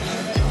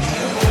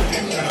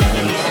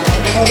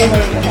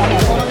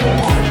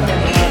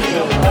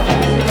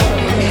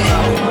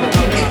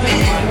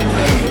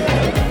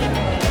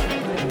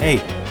 Hey,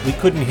 we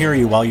couldn't hear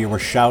you while you were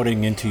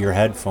shouting into your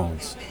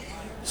headphones.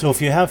 So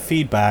if you have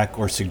feedback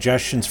or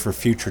suggestions for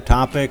future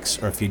topics,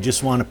 or if you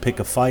just want to pick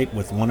a fight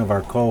with one of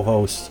our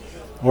co-hosts,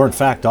 or in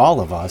fact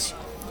all of us,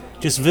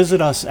 just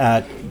visit us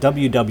at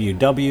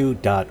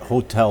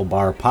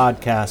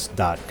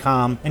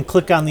www.hotelbarpodcast.com and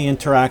click on the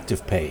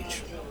interactive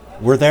page.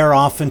 We're there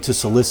often to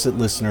solicit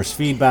listeners'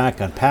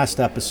 feedback on past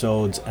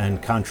episodes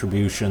and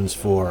contributions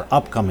for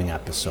upcoming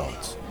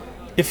episodes.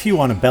 If you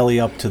want to belly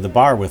up to the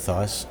bar with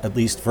us, at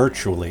least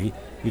virtually,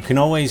 you can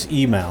always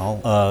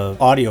email an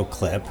audio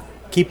clip,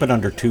 keep it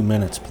under 2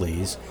 minutes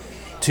please,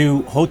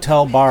 to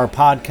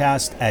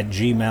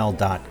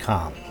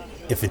hotelbarpodcast@gmail.com.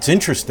 If it's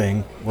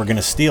interesting, we're going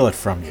to steal it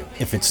from you.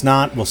 If it's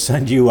not, we'll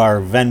send you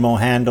our Venmo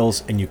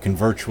handles and you can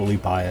virtually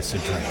buy us a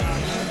drink.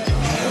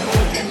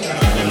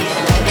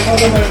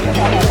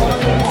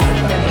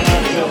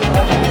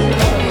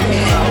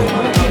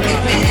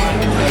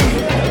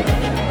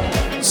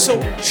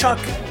 So, Chuck,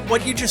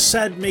 what you just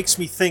said makes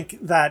me think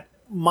that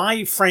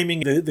my framing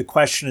the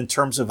question in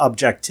terms of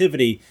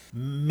objectivity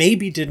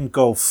maybe didn't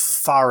go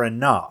far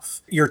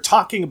enough. You're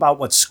talking about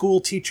what school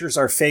teachers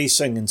are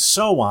facing and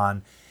so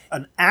on,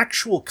 an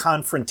actual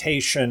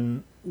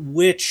confrontation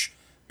which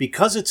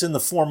because it's in the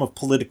form of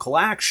political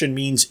action,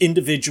 means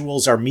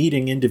individuals are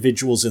meeting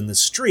individuals in the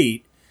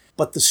street.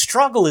 But the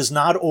struggle is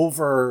not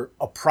over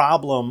a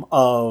problem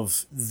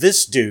of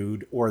this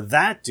dude or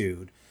that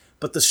dude,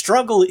 but the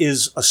struggle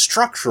is a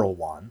structural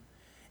one.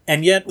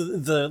 And yet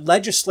the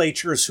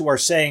legislatures who are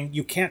saying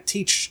you can't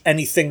teach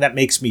anything that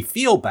makes me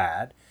feel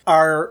bad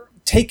are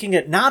taking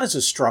it not as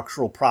a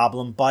structural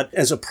problem, but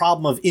as a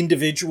problem of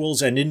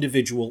individuals and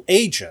individual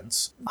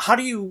agents. How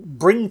do you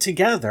bring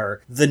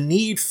together the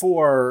need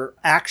for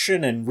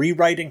action and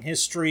rewriting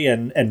history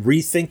and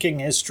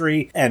rethinking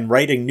history and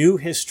writing new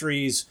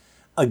histories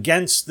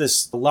against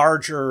this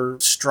larger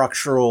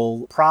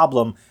structural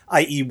problem,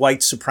 i.e.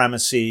 white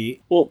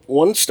supremacy? Well,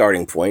 one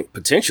starting point,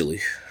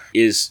 potentially,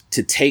 is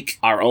to take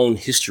our own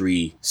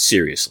history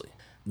seriously.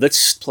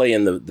 Let's play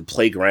in the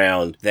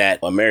playground that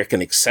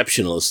American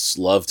exceptionalists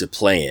love to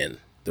play in,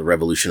 the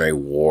Revolutionary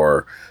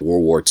War,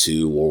 World War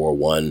II, World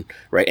War I,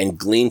 right? And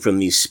glean from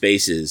these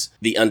spaces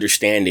the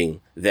understanding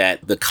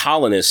that the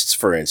colonists,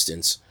 for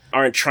instance,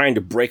 aren't trying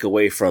to break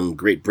away from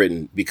Great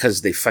Britain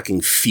because they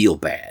fucking feel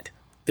bad.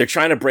 They're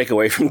trying to break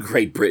away from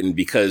Great Britain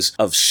because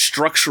of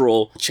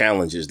structural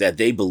challenges that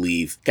they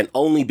believe can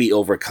only be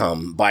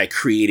overcome by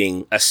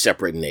creating a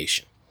separate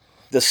nation.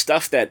 The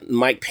stuff that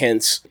Mike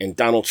Pence and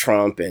Donald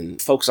Trump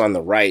and folks on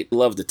the right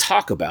love to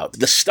talk about,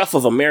 the stuff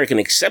of American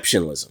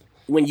exceptionalism,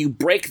 when you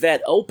break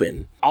that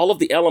open, all of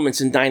the elements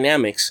and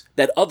dynamics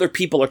that other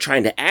people are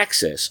trying to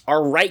access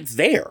are right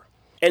there.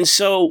 And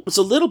so it's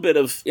a little bit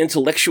of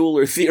intellectual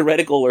or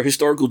theoretical or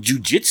historical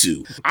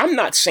jujitsu. I'm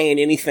not saying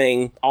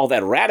anything all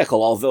that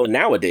radical, although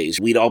nowadays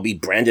we'd all be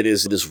branded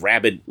as this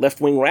rabid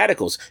left-wing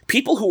radicals.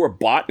 People who were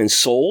bought and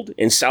sold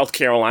in South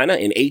Carolina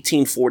in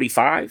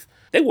 1845,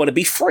 they want to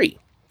be free.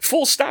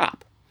 Full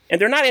stop.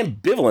 And they're not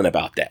ambivalent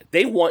about that.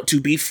 They want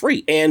to be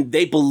free. And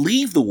they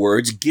believe the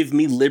words, give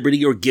me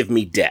liberty or give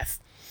me death.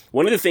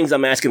 One of the things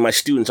I'm asking my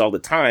students all the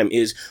time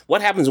is,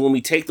 what happens when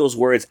we take those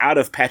words out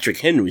of Patrick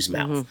Henry's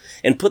mouth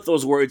and put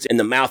those words in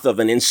the mouth of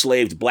an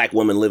enslaved black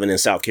woman living in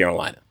South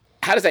Carolina?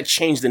 How does that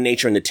change the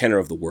nature and the tenor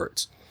of the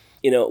words?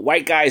 You know,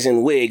 white guys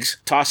in wigs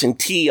tossing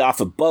tea off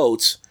of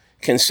boats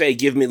can say,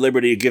 give me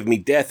liberty or give me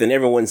death, and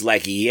everyone's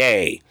like,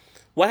 yay.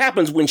 What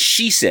happens when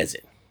she says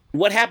it?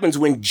 What happens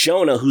when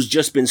Jonah, who's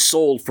just been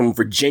sold from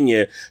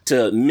Virginia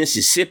to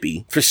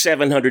Mississippi for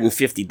 $750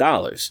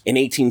 in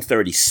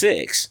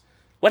 1836,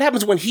 what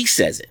happens when he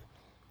says it?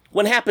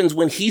 What happens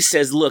when he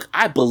says, look,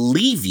 I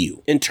believe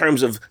you in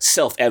terms of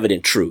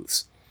self-evident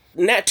truths?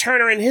 Nat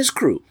Turner and his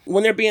crew,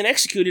 when they're being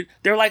executed,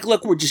 they're like,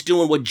 look, we're just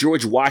doing what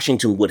George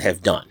Washington would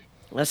have done.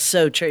 That's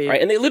so true.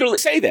 Right? And they literally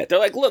say that. They're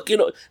like, look,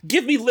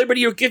 give me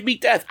liberty or give me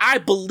death. I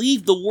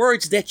believe the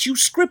words that you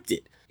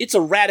scripted. It's a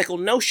radical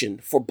notion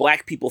for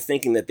black people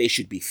thinking that they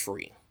should be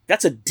free.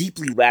 That's a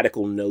deeply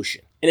radical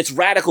notion. And it's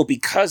radical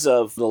because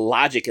of the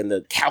logic and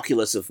the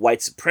calculus of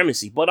white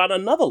supremacy. But on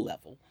another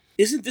level,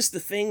 isn't this the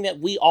thing that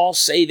we all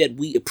say that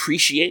we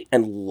appreciate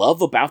and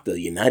love about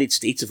the United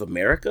States of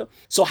America?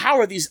 So how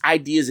are these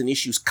ideas and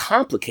issues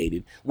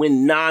complicated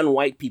when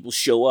non-white people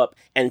show up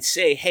and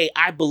say, hey,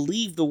 I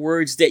believe the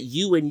words that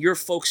you and your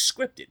folks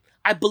scripted.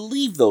 I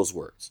believe those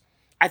words.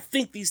 I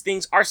think these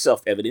things are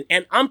self-evident,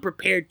 and I'm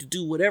prepared to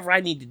do whatever I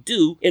need to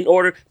do in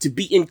order to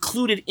be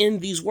included in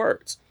these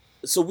words.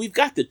 So we've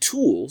got the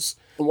tools.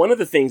 One of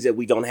the things that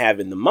we don't have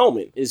in the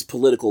moment is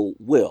political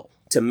will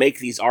to make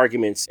these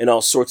arguments in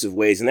all sorts of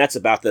ways. And that's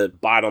about the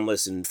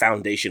bottomless and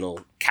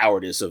foundational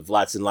cowardice of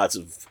lots and lots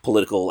of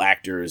political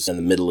actors in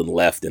the middle and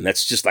left. And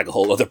that's just like a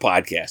whole other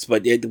podcast.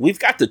 But we've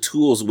got the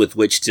tools with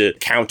which to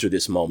counter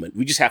this moment.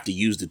 We just have to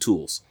use the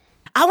tools.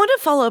 I want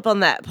to follow up on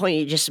that point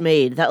you just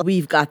made, that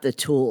we've got the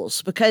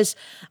tools, because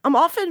I'm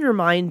often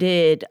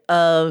reminded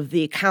of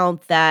the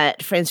account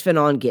that Frantz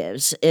Fanon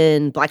gives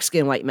in Black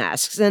Skin, White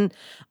Masks. And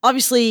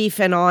obviously,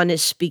 Fanon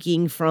is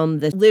speaking from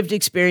the lived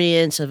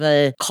experience of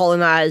a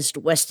colonized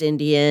West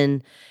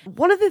Indian.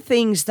 One of the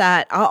things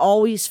that I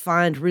always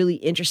find really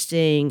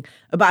interesting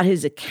about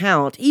his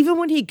account, even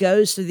when he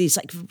goes through these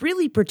like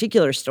really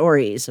particular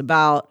stories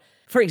about,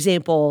 for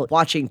example,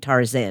 watching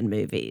Tarzan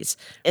movies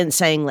and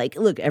saying like,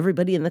 look,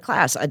 everybody in the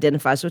class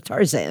identifies with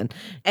Tarzan.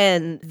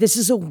 And this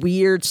is a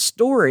weird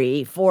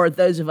story for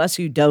those of us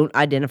who don't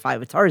identify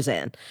with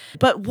Tarzan.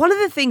 But one of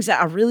the things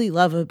that I really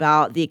love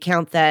about the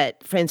account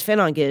that Frantz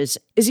Fanon gives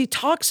is he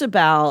talks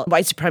about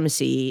white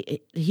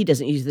supremacy. He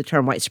doesn't use the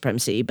term white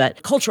supremacy,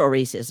 but cultural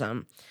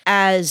racism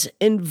as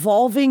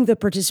involving the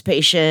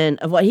participation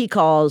of what he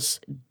calls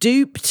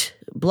duped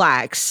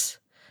blacks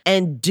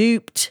and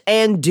duped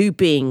and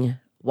duping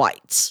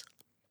whites.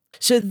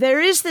 So there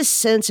is this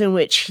sense in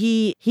which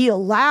he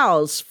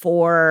allows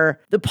for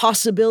the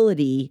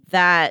possibility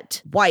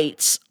that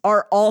whites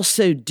are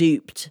also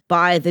duped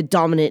by the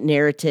dominant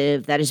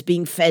narrative that is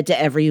being fed to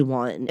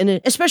everyone, and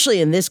especially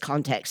in this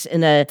context,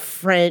 in a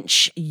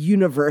French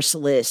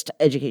universalist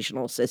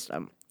educational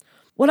system.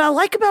 What I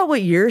like about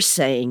what you're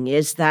saying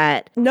is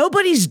that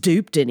nobody's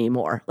duped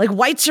anymore. Like,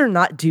 whites are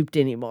not duped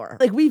anymore.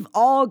 Like, we've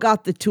all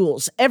got the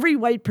tools. Every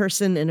white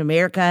person in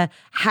America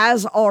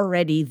has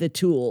already the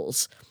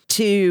tools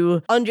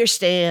to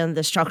understand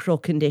the structural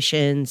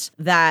conditions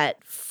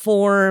that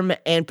form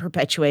and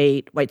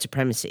perpetuate white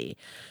supremacy.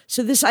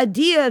 So this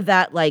idea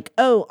that like,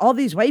 oh, all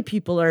these white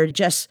people are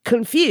just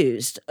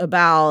confused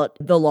about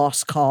the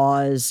lost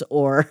cause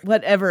or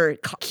whatever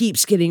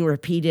keeps getting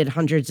repeated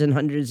hundreds and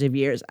hundreds of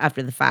years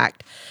after the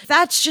fact,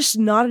 that's just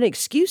not an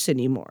excuse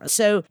anymore.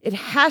 So it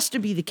has to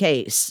be the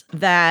case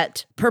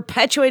that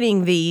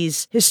perpetuating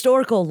these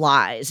historical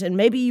lies, and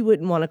maybe you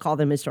wouldn't want to call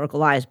them historical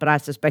lies, but I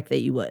suspect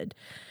that you would,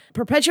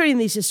 perpetuating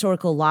these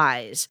historical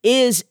lies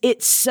is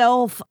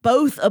itself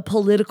both a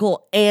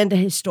political and a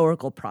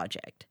historical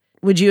project.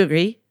 Would you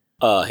agree?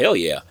 Hell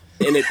yeah.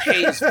 And it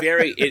pays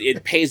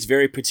it pays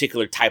very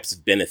particular types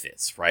of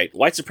benefits, right?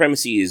 White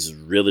supremacy is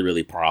really,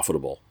 really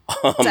profitable.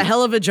 It's a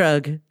hell of a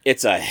drug.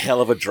 It's a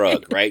hell of a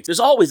drug, right? There's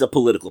always a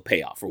political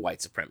payoff for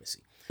white supremacy.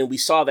 And we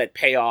saw that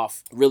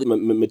payoff really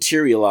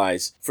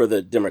materialize for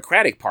the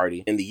Democratic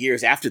Party in the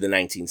years after the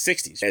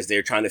 1960s, as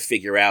they're trying to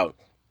figure out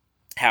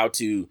how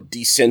to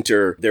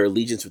decenter their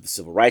allegiance with the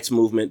civil rights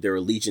movement, their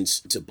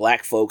allegiance to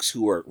black folks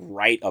who are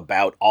right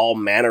about all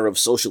manner of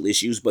social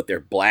issues, but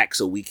they're black,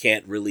 so we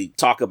can't really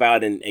talk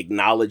about and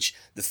acknowledge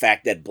the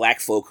fact that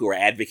black folk who are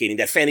advocating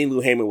that Fannie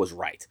Lou Hamer was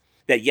right,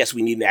 that yes,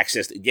 we need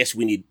access, yes,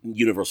 we need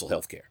universal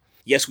health care.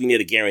 Yes, we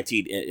need a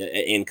guaranteed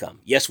income.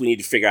 Yes, we need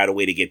to figure out a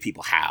way to get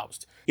people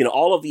housed. You know,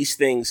 all of these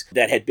things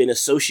that had been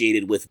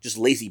associated with just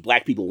lazy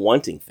black people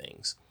wanting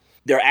things.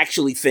 They're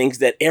actually things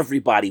that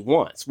everybody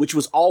wants, which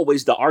was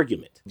always the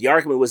argument. The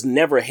argument was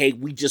never, hey,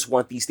 we just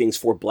want these things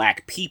for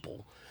black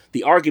people.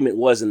 The argument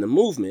was in the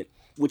movement,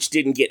 which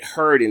didn't get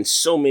heard in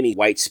so many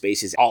white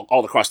spaces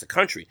all across the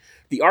country.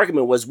 The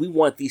argument was, we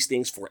want these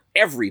things for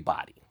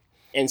everybody.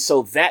 And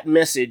so that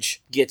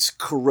message gets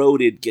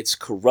corroded, gets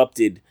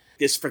corrupted.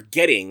 This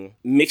forgetting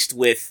mixed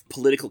with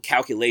political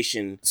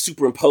calculation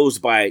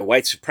superimposed by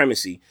white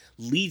supremacy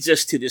leads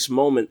us to this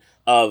moment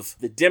of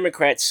the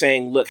Democrats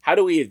saying, look, how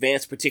do we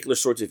advance particular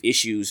sorts of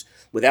issues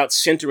without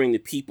centering the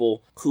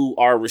people who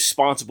are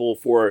responsible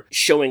for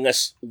showing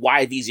us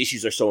why these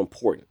issues are so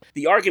important?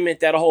 The argument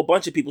that a whole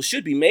bunch of people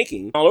should be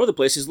making all over the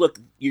place is, look,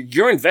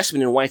 your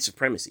investment in white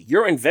supremacy,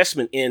 your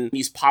investment in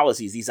these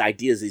policies, these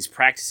ideas, these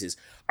practices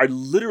are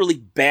literally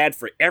bad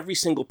for every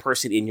single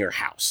person in your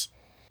house.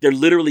 They're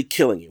literally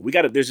killing you.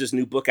 There's this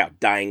new book out,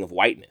 Dying of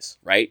Whiteness,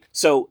 right?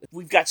 So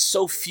we've got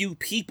so few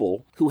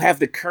people who have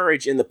the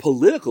courage in the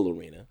political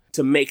arena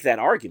to make that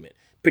argument,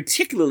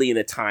 particularly in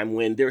a time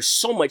when there's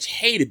so much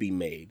hay to be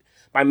made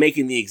by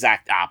making the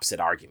exact opposite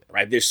argument,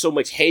 right? There's so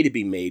much hay to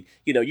be made.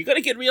 You know, you're going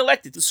to get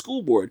reelected to the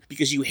school board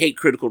because you hate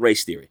critical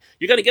race theory.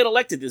 You're going to get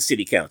elected to the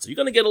city council. You're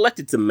going to get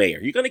elected to mayor.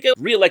 You're going to get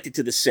reelected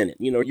to the Senate.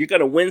 You know, you're going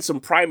to win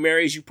some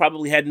primaries you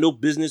probably had no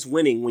business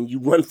winning when you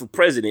run for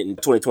president in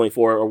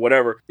 2024 or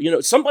whatever. You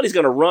know, somebody's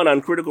going to run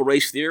on critical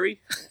race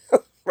theory.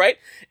 Right?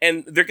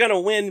 And they're going to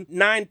win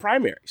 9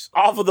 primaries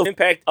off of the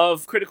impact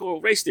of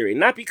critical race theory.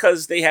 Not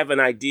because they have an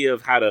idea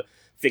of how to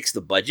fix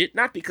the budget,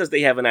 not because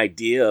they have an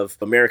idea of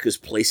America's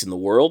place in the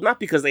world, not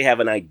because they have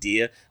an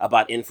idea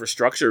about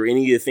infrastructure or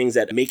any of the things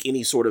that make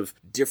any sort of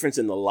difference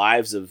in the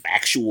lives of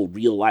actual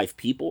real life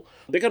people.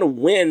 They're going to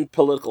win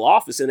political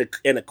office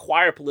and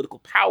acquire political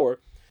power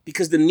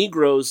because the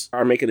Negroes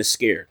are making us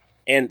scared.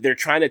 And they're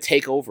trying to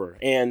take over,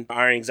 and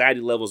our anxiety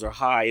levels are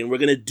high, and we're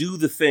going to do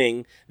the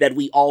thing that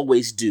we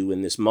always do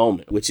in this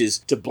moment, which is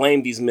to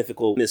blame these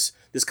mythical, this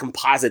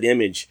composite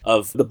image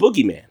of the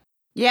boogeyman.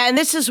 Yeah, and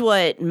this is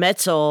what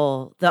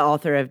Metzl, the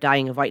author of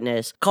Dying of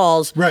Whiteness,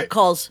 calls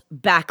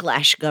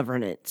backlash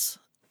governance.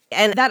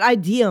 And that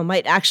idea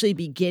might actually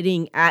be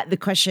getting at the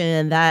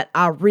question that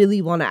I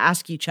really want to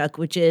ask you, Chuck,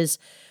 which is,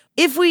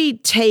 if we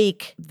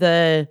take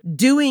the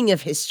doing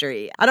of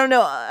history, I don't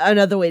know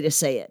another way to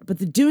say it, but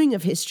the doing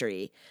of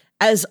history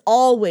as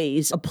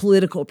always a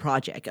political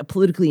project, a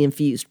politically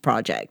infused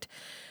project,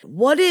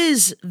 what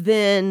is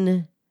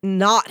then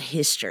not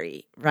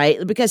history,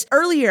 right? Because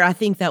earlier, I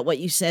think that what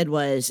you said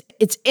was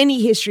it's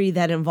any history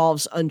that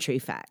involves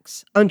untrue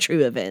facts,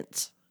 untrue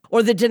events,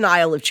 or the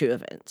denial of true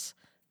events.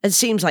 It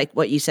seems like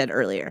what you said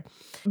earlier.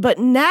 But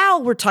now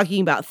we're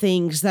talking about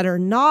things that are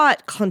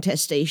not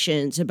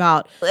contestations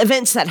about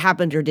events that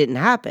happened or didn't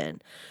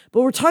happen,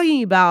 but we're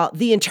talking about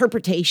the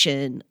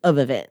interpretation of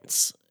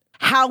events,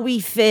 how we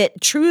fit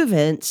true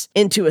events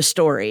into a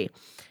story.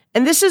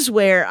 And this is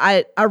where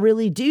I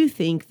really do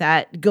think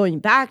that going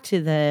back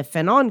to the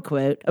Fanon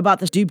quote about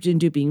the duped and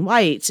duping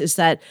whites is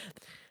that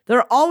there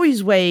are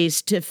always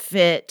ways to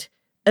fit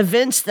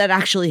events that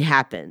actually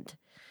happened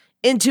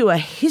into a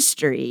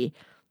history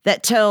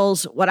that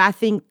tells what I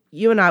think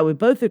you and I would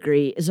both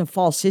agree is a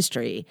false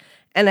history,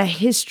 and a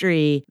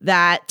history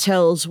that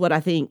tells what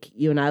I think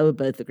you and I would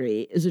both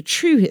agree is a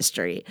true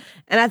history.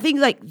 And I think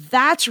like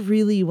that's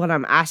really what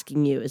I'm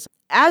asking you is,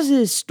 as a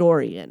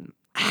historian,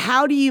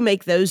 how do you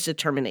make those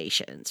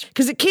determinations?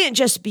 Because it can't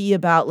just be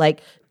about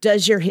like,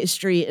 does your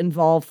history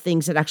involve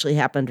things that actually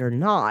happened or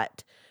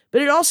not?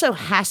 But it also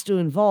has to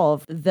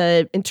involve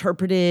the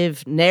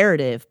interpretive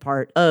narrative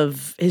part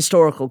of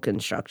historical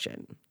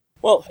construction.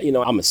 Well,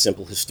 I'm a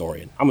simple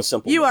historian. I'm a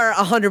simple. You are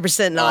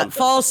 100% not.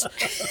 False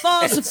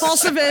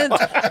event.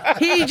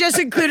 He just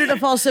included a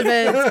false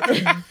event.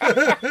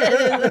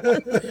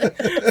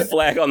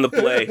 Flag on the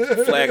play.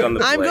 Flag on the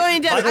play. I'm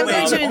going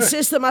to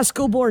insist that my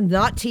school board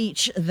not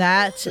teach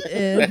that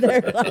in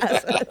their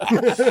class.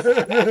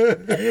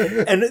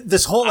 And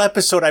this whole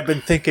episode, I've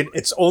been thinking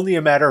it's only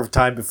a matter of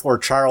time before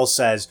Charles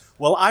says,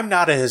 well, I'm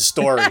not a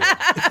historian.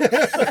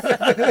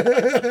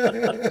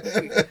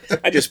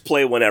 I just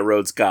play one at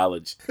Rhodes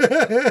College.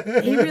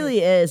 He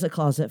really is a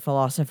closet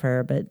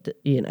philosopher, but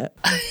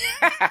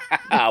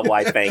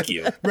Why, thank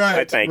you. Right,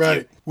 Why, thank right.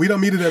 you. We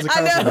don't meet it as a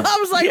I know. compliment. I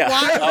was like, Yeah.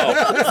 why? Oh.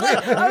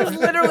 I was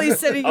literally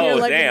sitting here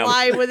like, damn.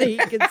 why would he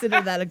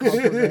consider that a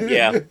compliment?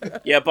 Yeah.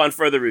 Yep, on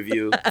further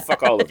review.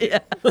 Fuck all of you.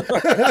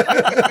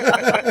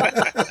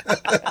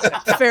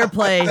 Fair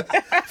play.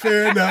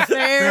 Fair enough.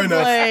 Fair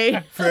play.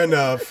 enough. Fair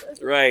enough.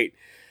 Right.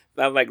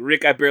 I'm like,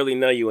 Rick, I barely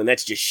know you, and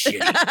that's just shitty.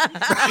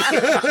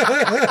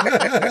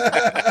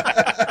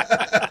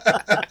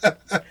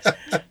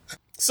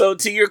 So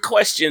to your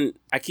question,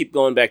 I keep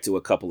going back to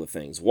a couple of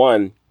things.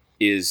 One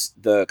is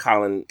the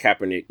Colin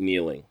Kaepernick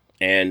kneeling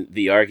and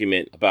the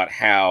argument about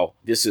how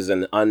this is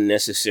an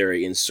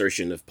unnecessary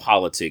insertion of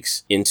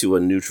politics into a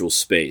neutral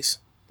space,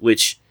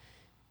 which,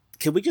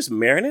 can we just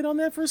marinate on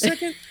that for a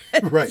second?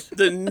 Right.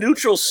 The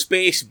neutral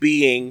space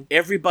being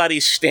everybody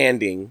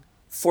standing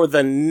for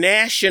the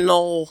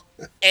national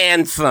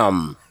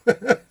anthem.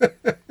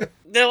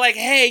 They're like,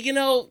 hey,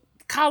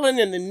 Colin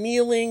and the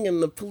kneeling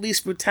and the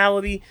police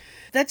brutality,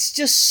 that's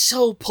just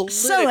so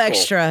political. So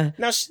extra.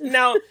 Now,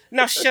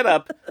 shut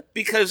up,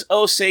 because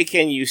oh, say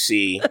can you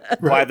see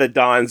by the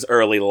dawn's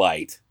early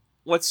light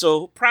what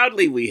so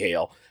proudly we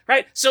hail,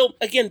 right? So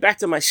again, back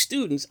to my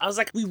students, I was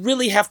like, we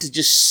really have to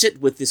just sit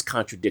with this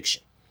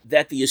contradiction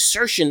that the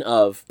assertion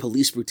of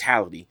police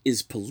brutality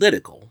is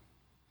political,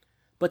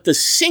 but the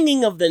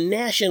singing of the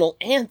national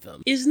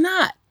anthem is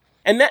not.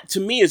 And that, to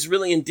me, is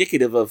really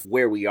indicative of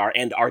where we are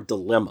and our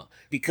dilemma.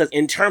 Because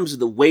in terms of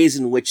the ways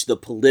in which the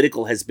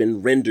political has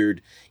been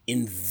rendered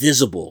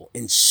invisible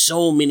in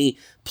so many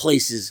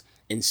places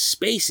and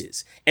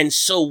spaces. And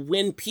so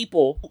when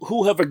people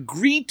who have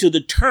agreed to the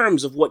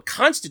terms of what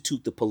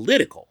constitute the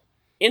political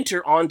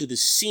enter onto the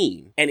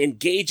scene and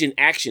engage in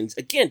actions,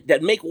 again,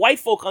 that make white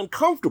folk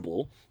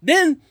uncomfortable,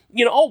 then,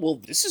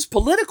 this is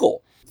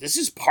political. This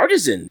is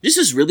partisan. This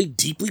is really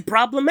deeply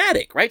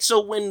problematic, right?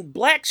 So when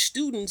black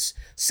students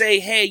say,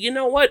 hey, you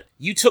know what?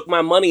 You took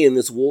my money in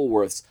this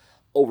Woolworths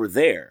over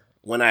there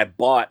when I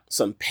bought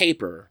some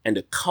paper and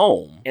a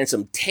comb and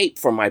some tape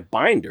for my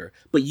binder,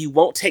 but you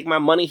won't take my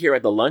money here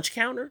at the lunch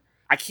counter?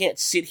 I can't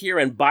sit here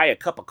and buy a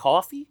cup of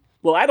coffee?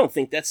 Well, I don't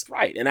think that's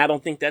right, and I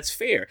don't think that's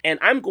fair. And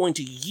I'm going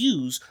to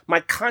use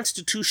my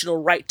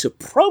constitutional right to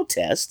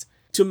protest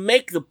to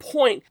make the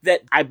point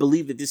that I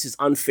believe that this is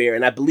unfair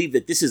and I believe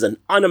that this is an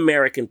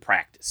un-American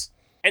practice.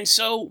 And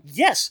so,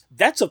 yes,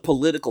 that's a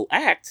political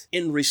act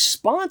in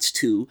response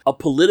to a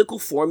political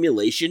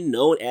formulation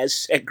known as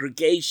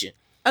segregation.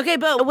 Okay,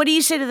 but what do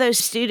you say to those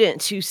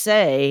students who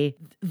say,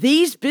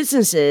 these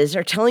businesses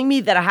are telling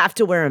me that I have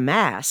to wear a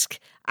mask?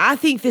 I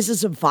think this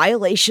is a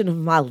violation of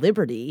my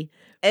liberty.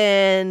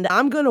 And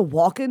I'm going to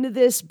walk into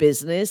this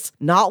business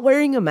not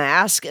wearing a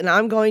mask, and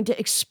I'm going to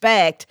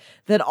expect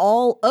that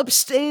all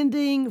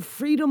upstanding,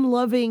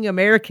 freedom-loving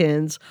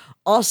Americans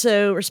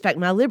also respect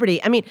my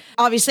liberty. I mean,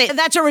 obviously,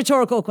 that's a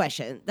rhetorical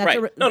question. That's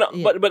right.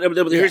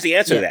 But here's the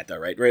answer to that, though,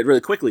 right?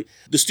 Really quickly.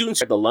 The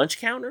students at the lunch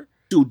counter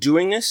who are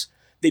doing this,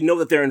 they know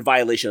that they're in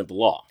violation of the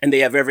law, and they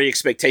have every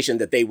expectation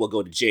that they will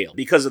go to jail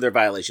because of their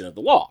violation of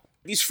the law.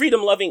 These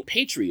freedom-loving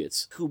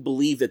patriots who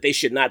believe that they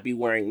should not be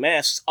wearing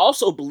masks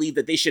also believe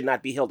that they should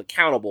not be held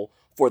accountable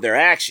for their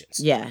actions.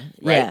 Yeah,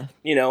 right?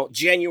 yeah.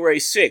 January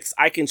 6th,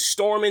 I can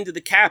storm into the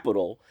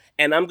Capitol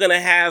and I'm going to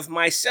have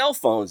my cell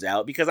phones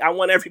out because I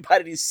want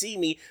everybody to see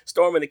me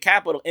storming the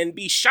Capitol and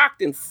be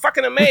shocked and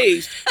fucking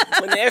amazed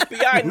when the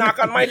FBI knock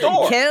on my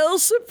door. Quelle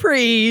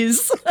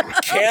surprise.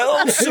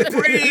 Quelle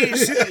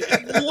surprise.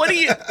 What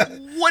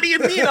do you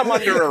mean I'm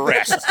under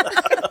arrest?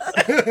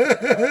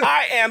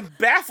 I am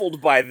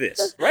baffled by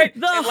this, right?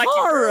 The and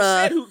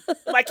horror.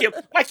 Like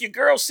your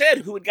girl said,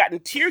 who had gotten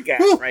tear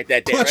gassed right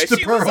that day, right?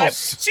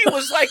 She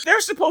was like,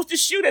 they're supposed to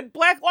shoot at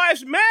Black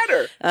Lives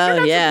Matter. They're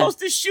not supposed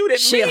to shoot at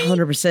she me. She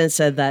 100%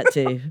 said that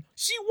too.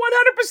 She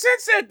 100%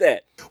 said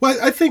that. Well,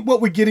 I think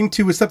what we're getting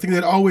to is something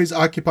that always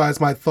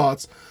occupies my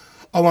thoughts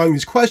along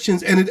these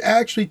questions, and it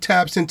actually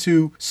taps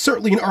into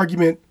certainly an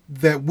argument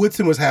that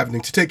Woodson was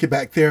having, to take it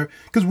back there,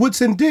 because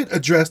Woodson did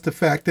address the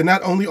fact that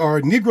not only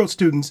are Negro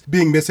students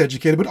being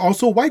miseducated, but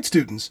also white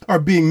students are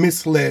being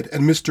misled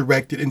and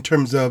misdirected in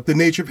terms of the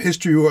nature of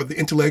history or the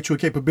intellectual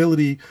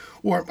capability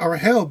or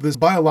hell, this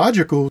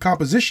biological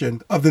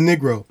composition of the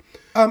Negro.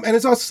 And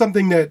it's also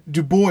something that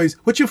Du Bois,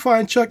 what you'll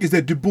find, Chuck, is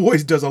that Du Bois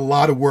does a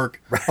lot of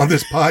work on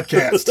this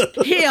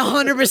podcast. He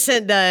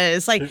 100%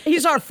 does. Like,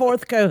 he's our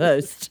fourth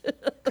co-host.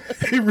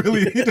 He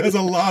does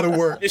a lot of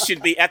work. This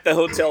should be At the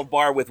Hotel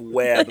Bar with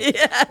Webb.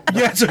 Yeah,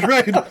 that's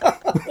right.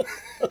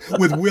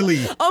 with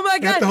Willie. Oh my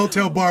God. At the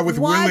hotel bar with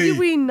Why Willie. did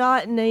we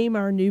not name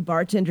our new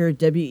bartender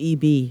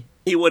WEB?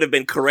 He would have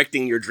been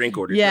correcting your drink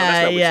order.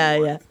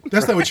 Yeah.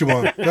 That's not what you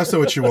want. That's not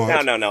what you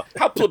want. No.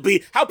 How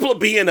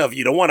plebeian of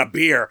you to want a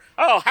beer.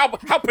 Oh,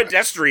 how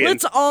pedestrian.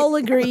 Let's all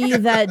agree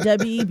that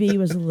WEB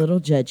was a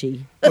little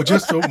judgy. Oh,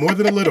 just more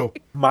than a little.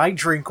 My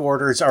drink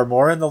orders are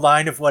more in the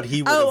line of what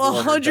he would have Oh,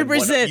 ordered than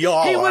what 100%.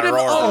 y'all He would have are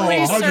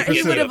ordering. only,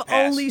 he would have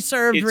Pass. only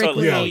served He Rick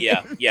totally, Lee.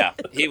 yeah.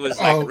 He was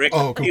like Rick.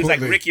 He was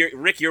like completely.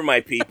 Rick. You're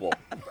my people.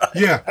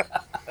 Yeah.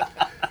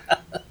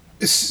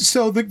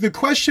 So the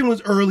question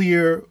was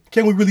earlier,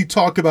 can we really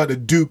talk about a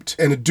duped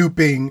and a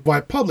duping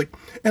white public?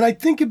 And I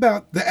think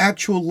about the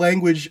actual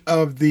language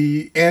of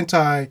the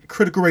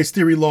anti-critical race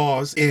theory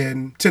laws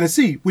in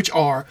Tennessee, which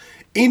are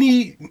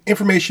any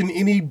information,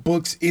 any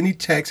books, any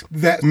text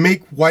that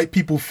make white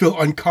people feel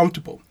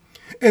uncomfortable.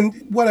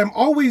 And what I'm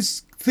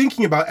always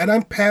thinking about, and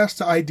I'm past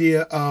the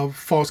idea of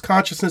false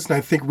consciousness, and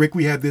I think, Rick,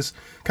 we had this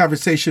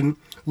conversation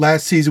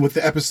last season with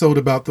the episode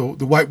about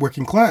the white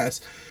working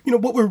class. You know,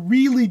 what we're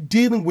really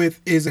dealing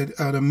with is an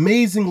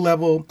amazing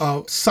level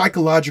of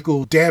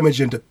psychological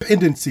damage and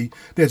dependency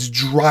that's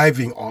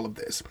driving all of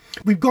this.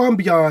 We've gone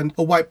beyond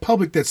a white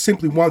public that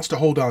simply wants to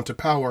hold on to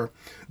power,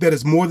 that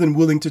is more than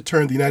willing to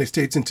turn the United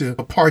States into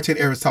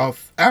apartheid-era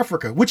South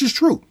Africa, which is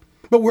true.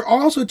 But we're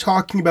also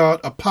talking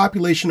about a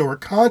population or a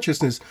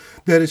consciousness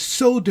that is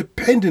so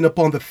dependent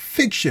upon the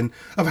fiction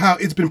of how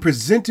it's been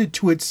presented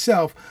to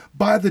itself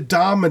by the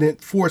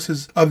dominant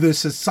forces of this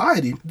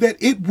society that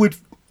it would,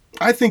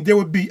 I think there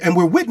would be, and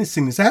we're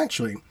witnessing this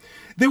actually,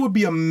 there would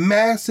be a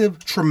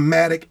massive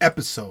traumatic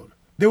episode.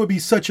 There would be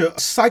such a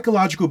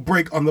psychological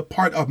break on the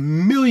part of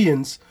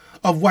millions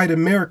of white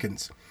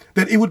Americans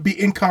that it would be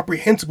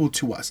incomprehensible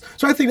to us.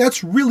 So I think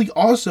that's really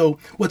also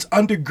what's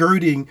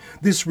undergirding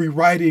this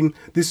rewriting,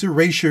 this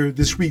erasure,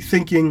 this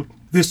rethinking,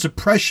 this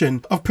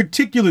suppression of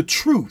particular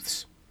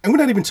truths. And we're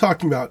not even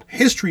talking about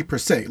history per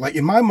se. Like,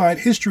 in my mind,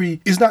 history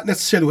is not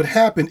necessarily what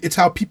happened. It's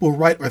how people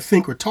write or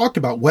think or talk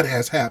about what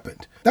has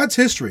happened. That's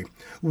history.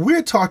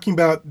 We're talking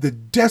about the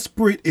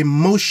desperate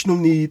emotional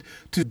need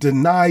to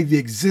deny the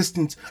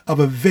existence of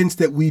events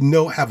that we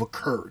know have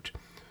occurred.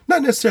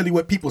 Not necessarily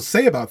what people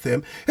say about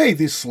them. Hey,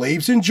 the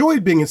slaves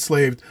enjoyed being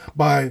enslaved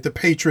by the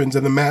patrons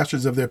and the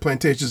masters of their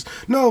plantations.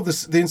 No,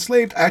 the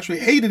enslaved actually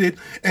hated it,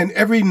 and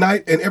every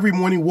night and every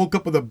morning woke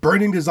up with a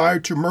burning desire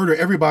to murder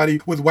everybody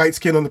with white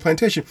skin on the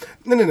plantation.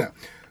 No.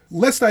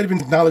 Let's not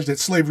even acknowledge that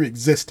slavery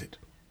existed.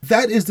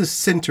 That is the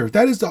center,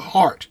 that is the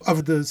heart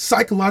of the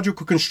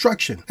psychological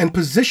construction and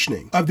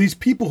positioning of these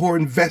people who are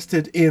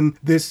invested in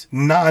this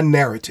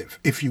non-narrative,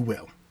 if you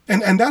will.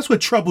 And that's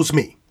what troubles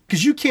me.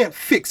 Because you can't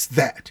fix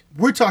that.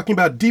 We're talking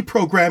about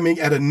deprogramming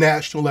at a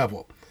national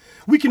level.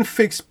 We can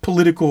fix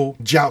political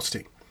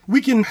jousting.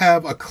 We can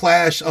have a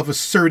clash of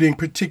asserting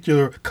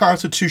particular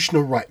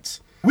constitutional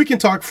rights. We can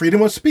talk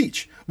freedom of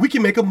speech. We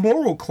can make a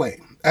moral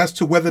claim as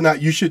to whether or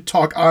not you should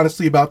talk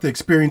honestly about the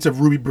experience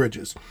of Ruby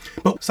Bridges.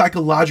 But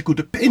psychological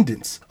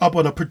dependence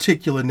upon a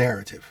particular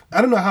narrative.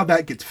 I don't know how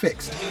that gets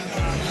fixed.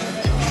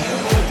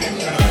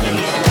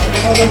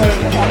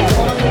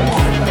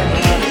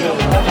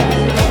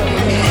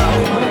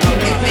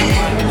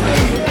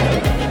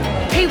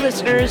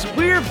 Listeners,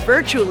 we're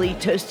virtually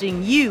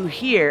toasting you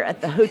here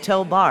at the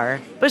hotel bar,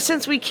 but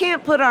since we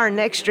can't put our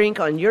next drink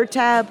on your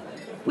tab,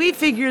 we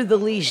figure the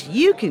least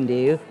you can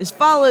do is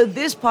follow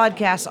this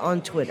podcast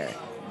on Twitter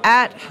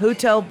at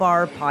Hotel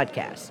Bar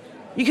Podcast.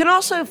 You can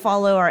also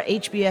follow our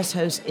HBS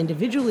hosts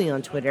individually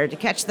on Twitter to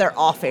catch their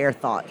off-air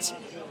thoughts.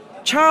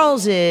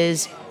 Charles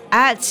is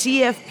at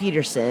CF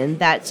Peterson,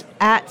 that's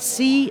at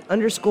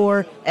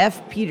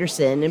C_F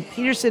Peterson, and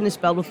Peterson is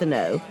spelled with an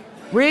O.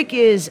 Rick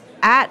is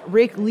at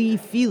Rick Lee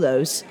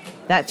Philos.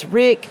 That's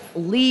Rick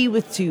Lee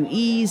with 2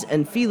 E's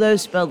and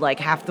Philos spelled like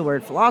half the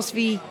word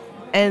philosophy.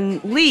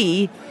 And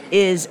Lee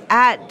is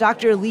at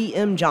Dr. Lee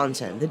M.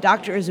 Johnson. The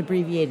doctor is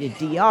abbreviated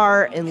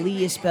DR and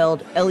Lee is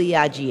spelled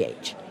Leigh.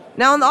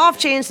 Now, on the off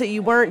chance that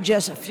you weren't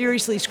just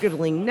furiously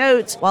scribbling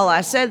notes while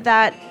I said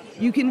that,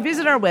 you can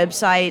visit our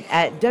website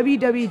at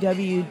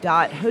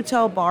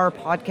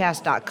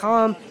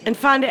www.hotelbarpodcast.com and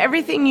find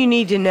everything you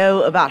need to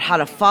know about how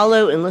to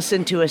follow and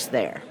listen to us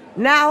there.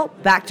 Now,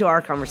 back to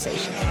our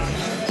conversation.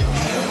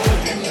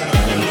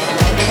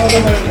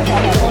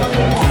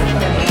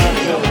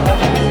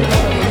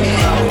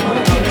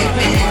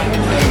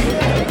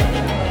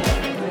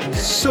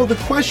 So the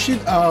question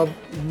of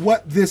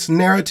what this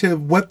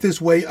narrative, what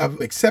this way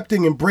of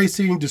accepting,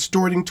 embracing,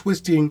 distorting,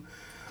 twisting,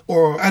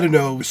 or, I don't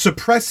know,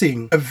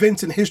 suppressing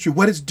events in history,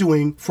 what it's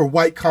doing for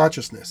white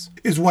consciousness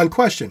is one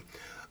question.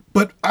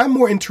 But I'm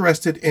more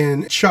interested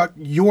in, Chuck,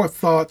 your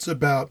thoughts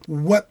about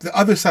what the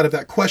other side of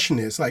that question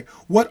is. Like,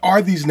 what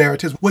are these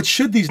narratives? What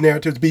should these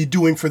narratives be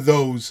doing for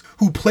those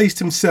who placed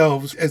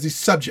themselves as the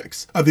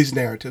subjects of these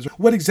narratives?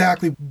 What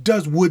exactly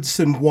does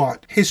Woodson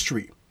want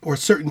history or a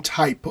certain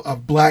type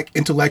of black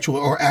intellectual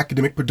or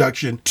academic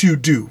production to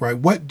do, right?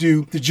 What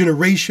do the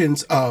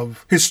generations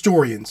of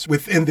historians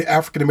within the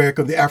African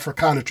American, the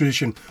Africana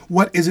tradition,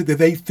 what is it that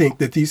they think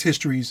that these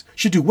histories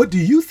should do? What do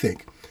you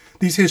think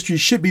these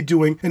histories should be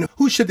doing, and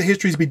who should the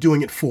histories be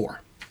doing it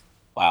for?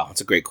 Wow,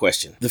 that's a great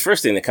question. The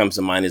first thing that comes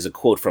to mind is a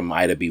quote from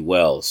Ida B.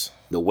 Wells.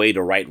 The way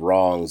to right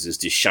wrongs is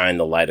to shine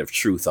the light of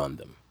truth on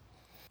them.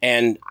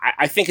 And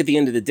I think at the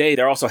end of the day,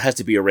 there also has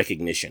to be a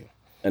recognition.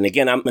 And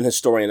again, I'm an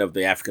historian of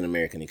the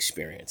African-American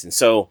experience. And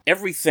so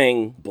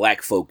everything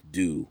Black folk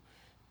do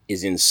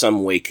is in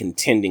some way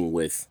contending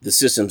with the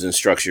systems and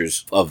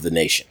structures of the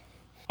nation.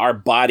 Our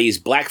bodies,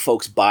 Black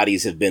folks'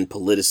 bodies, have been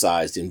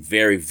politicized in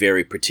very,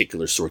 very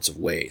particular sorts of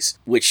ways,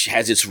 which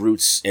has its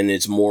roots and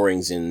its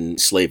moorings in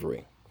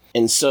slavery.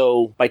 And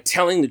so by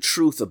telling the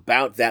truth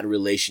about that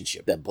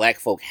relationship that Black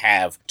folk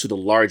have to the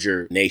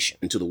larger nation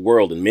and to the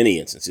world in many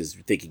instances,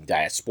 thinking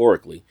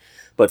diasporically,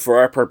 but for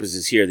our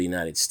purposes here in the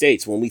United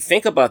States, when we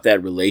think about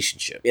that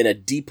relationship in a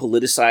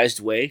depoliticized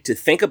way, to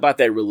think about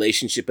that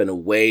relationship in a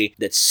way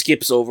that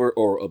skips over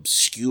or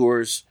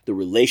obscures the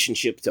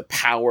relationship to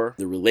power,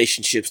 the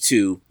relationships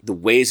to the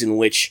ways in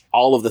which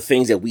all of the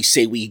things that we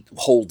say we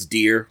hold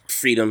dear,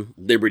 freedom,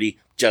 liberty,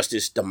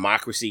 justice,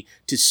 democracy,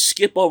 to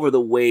skip over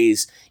the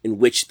ways in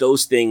which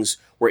those things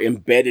were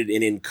embedded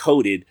and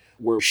encoded,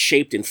 were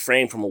shaped and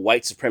framed from a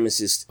white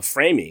supremacist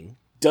framing,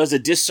 does a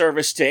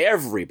disservice to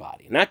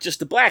everybody, not just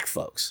the Black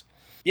folks.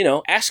 You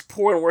know, ask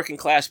poor and working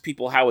class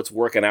people how it's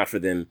working out for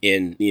them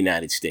in the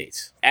United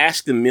States.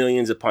 Ask the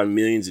millions upon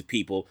millions of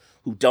people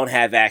who don't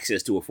have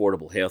access to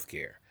affordable health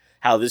care,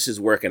 how this is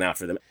working out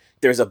for them.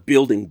 There's a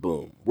building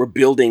boom. We're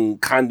building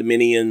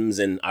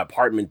condominiums and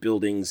apartment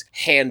buildings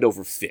hand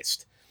over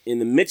fist. In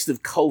the midst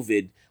of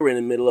COVID, we're in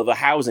the middle of a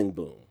housing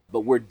boom, but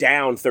we're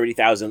down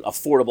 30,000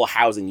 affordable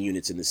housing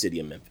units in the city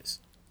of Memphis.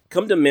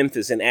 Come to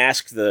Memphis and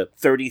ask the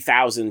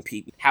 30,000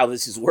 people how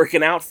this is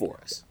working out for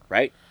us,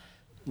 right?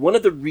 One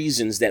of the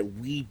reasons that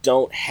we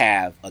don't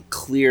have a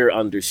clear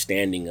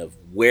understanding of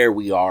where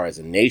we are as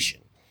a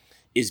nation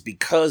is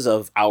because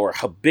of our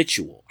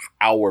habitual,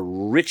 our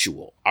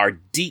ritual, our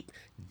deep,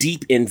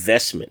 deep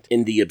investment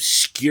in the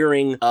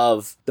obscuring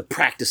of the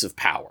practice of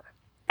power.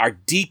 Our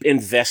deep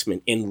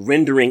investment in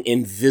rendering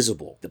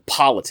invisible the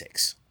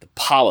politics, the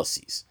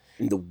policies,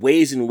 and the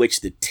ways in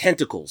which the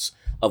tentacles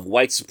of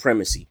white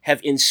supremacy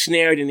have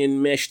ensnared and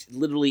enmeshed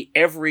literally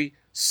every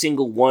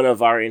single one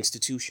of our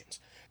institutions.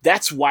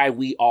 That's why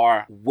we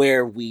are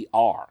where we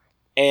are.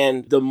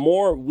 And the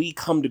more we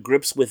come to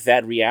grips with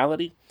that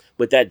reality,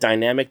 with that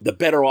dynamic, the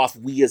better off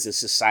we as a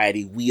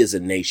society, we as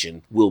a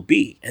nation will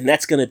be. And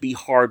that's going to be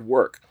hard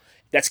work.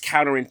 That's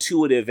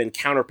counterintuitive and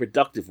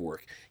counterproductive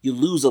work. You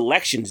lose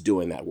elections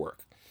doing that work.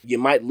 You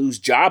might lose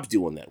jobs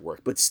doing that work,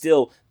 but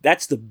still,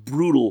 that's the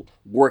brutal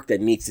work that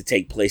needs to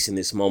take place in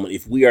this moment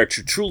if we are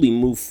to truly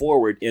move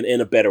forward in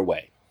a better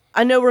way.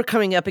 I know we're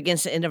coming up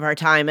against the end of our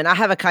time, and I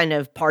have a kind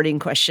of parting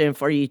question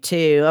for you,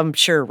 too. I'm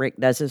sure Rick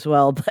does as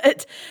well,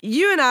 but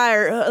you and I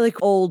are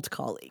like old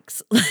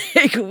colleagues.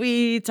 Like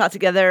we taught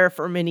together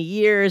for many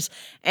years,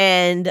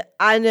 and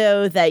I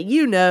know that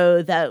you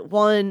know that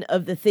one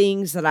of the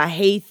things that I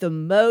hate the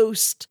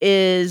most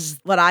is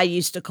what I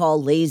used to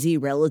call lazy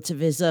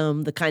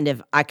relativism, the kind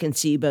of I can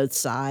see both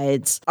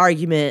sides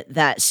argument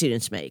that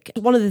students make.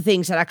 One of the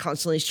things that I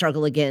constantly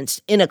struggle against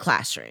in a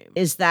classroom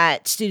is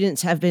that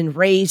students have been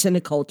raised in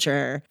a culture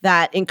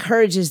that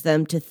encourages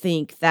them to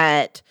think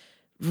that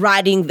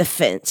riding the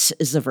fence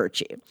is a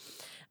virtue.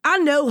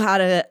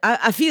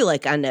 I feel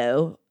like I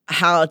know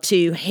how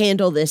to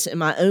handle this in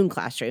my own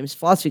classrooms,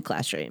 philosophy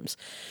classrooms.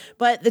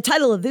 But the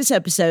title of this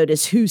episode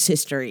is Whose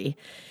History?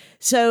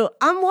 So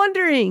I'm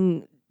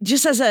wondering,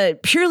 just as a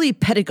purely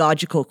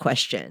pedagogical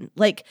question,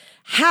 like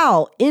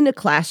how in a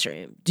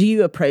classroom do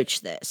you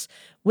approach this?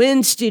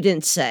 When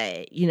students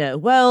say,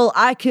 well,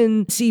 I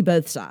can see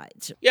both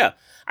sides. Yeah.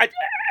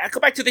 I go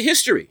back to the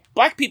history.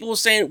 Black people were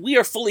saying, we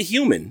are fully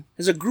human.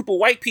 There's a group of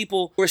white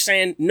people who are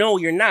saying, no,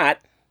 you're not.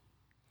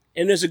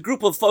 And there's a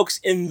group of folks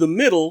in the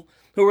middle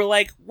who were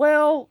like,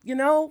 well,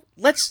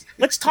 let's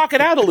talk it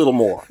out a little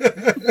more.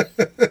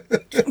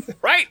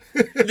 Right?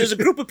 There's a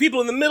group of people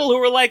in the middle who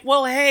are like,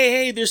 well,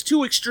 hey, there's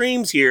two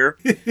extremes here.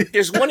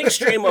 There's one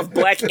extreme of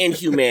Black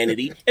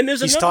inhumanity, and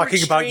there's He's another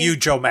talking about you,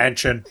 Joe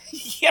Manchin.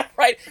 Yeah,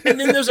 right. And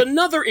then there's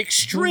another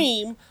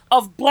extreme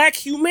of Black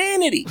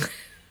humanity.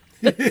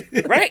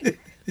 Right?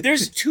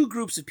 There's two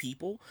groups of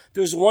people.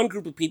 There's one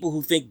group of people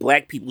who think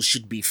Black people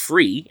should be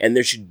free and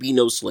there should be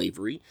no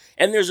slavery.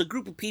 And there's a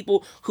group of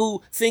people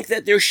who think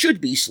that there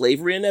should be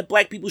slavery and that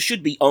Black people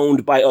should be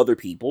owned by other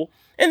people.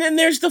 And then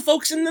there's the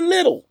folks in the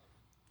middle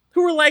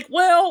who are like,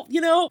 well,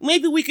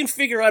 maybe we can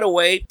figure out a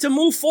way to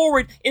move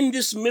forward in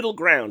this middle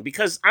ground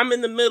because I'm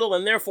in the middle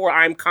and therefore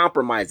I'm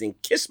compromising.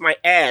 Kiss my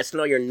ass.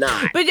 No, you're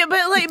not. But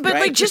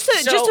just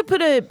to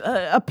put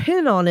a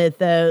pin on it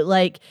though,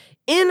 like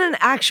in an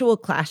actual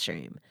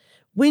classroom,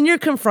 when you're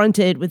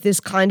confronted with this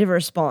kind of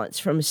response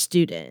from a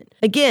student,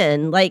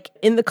 again, like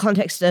in the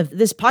context of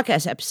this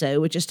podcast episode,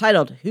 which is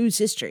titled Whose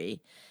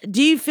History,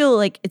 do you feel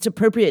like it's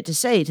appropriate to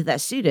say to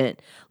that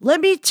student, let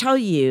me tell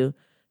you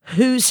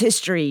whose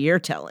history you're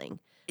telling?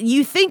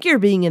 You think you're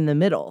being in the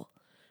middle,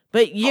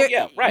 But you're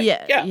right.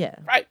 Yeah.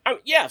 Right.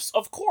 Yes,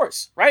 of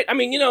course. Right. I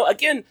mean,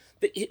 again,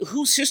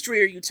 whose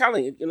history are you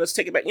telling? Let's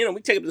take it back.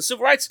 We take it to the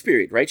civil rights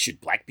period, right?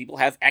 Should black people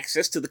have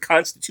access to the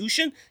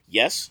Constitution?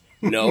 Yes.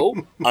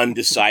 No.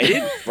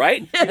 Undecided.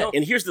 Right.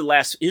 And here's the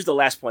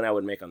last point I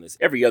would make on this.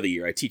 Every other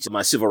year, I teach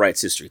my civil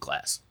rights history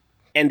class,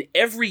 and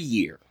every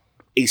year,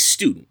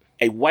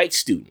 a white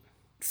student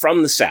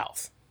from the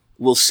South,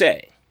 will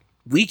say,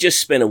 "We just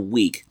spent a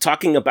week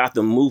talking about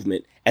the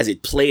movement as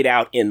it played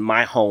out in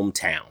my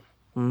hometown."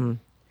 Mm-hmm.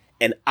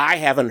 And I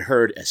haven't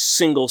heard a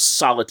single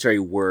solitary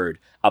word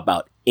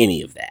about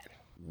any of that.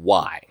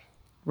 Why?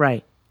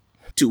 Right.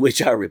 To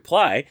which I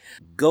reply,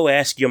 go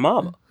ask your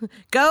mama.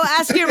 Go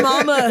ask your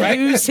mama right?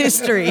 whose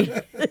history.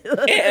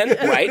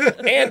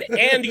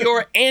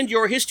 and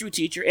your history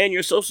teacher and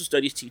your social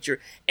studies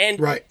teacher and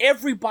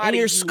everybody and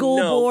your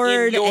school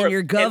board and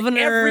your governor. And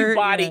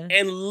everybody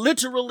and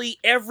literally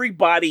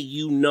everybody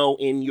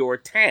in your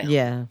town.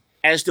 Yeah.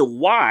 As to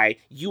why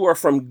you are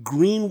from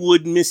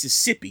Greenwood,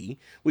 Mississippi,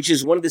 which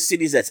is one of the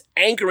cities that's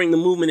anchoring the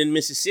movement in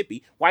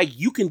Mississippi, why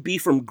you can be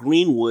from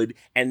Greenwood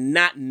and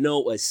not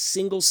know a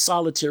single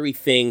solitary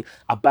thing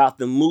about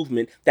the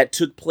movement that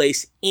took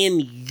place in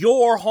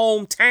your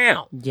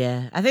hometown.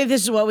 Yeah, I think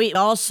this is what we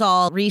all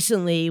saw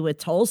recently with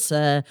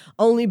Tulsa,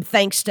 only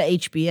thanks to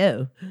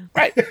HBO.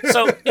 Right.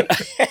 So,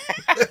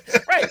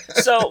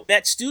 So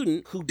that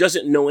student who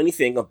doesn't know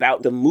anything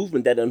about the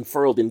movement that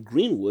unfurled in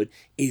Greenwood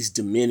is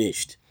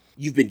diminished.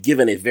 You've been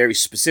given a very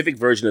specific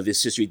version of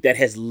this history that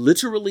has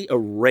literally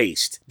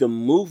erased the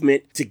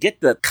movement to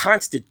get the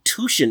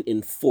Constitution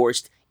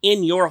enforced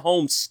in your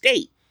home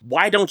state.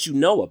 Why don't you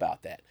know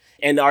about that?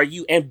 And are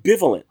you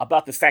ambivalent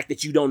about the fact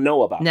that you don't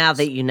know about now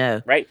this? That you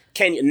know? Right?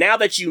 Now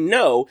that you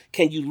know,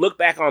 can you look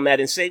back on that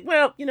and say,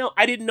 well,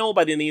 I didn't know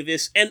about any of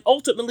this. And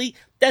ultimately,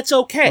 that's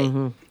okay.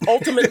 Mm-hmm.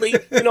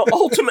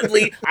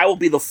 Ultimately, I will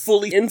be the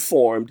fully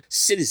informed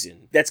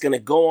citizen that's going to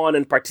go on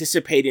and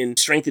participate in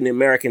strengthening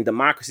American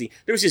democracy.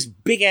 There's this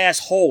big ass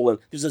hole and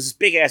there's this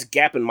big ass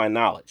gap in my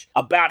knowledge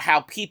about how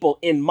people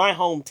in my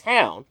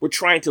hometown were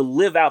trying to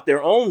live out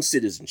their own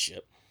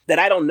citizenship that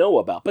I don't know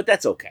about, but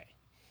that's okay.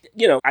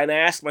 And I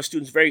ask my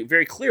students very,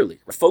 very clearly,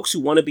 folks who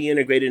want to be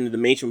integrated into the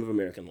mainstream of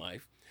American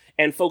life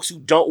and folks who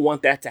don't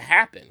want that to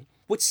happen,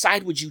 which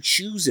side would you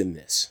choose in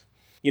this?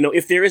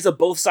 If there is a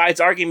both sides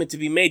argument to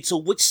be made, so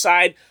which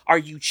side are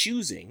you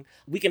choosing?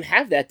 We can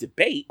have that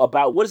debate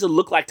about what does it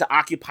look like to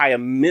occupy a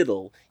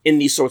middle in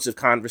these sorts of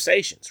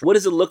conversations? What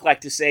does it look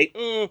like to say,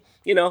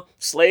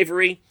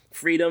 slavery,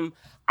 freedom,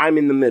 I'm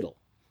in the middle,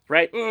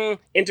 right?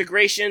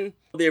 Integration,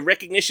 the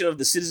recognition of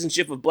the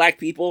citizenship of black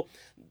people,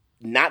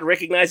 not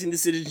recognizing the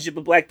citizenship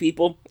of black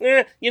people,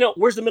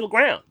 where's the middle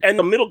ground? And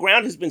the middle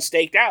ground has been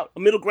staked out. A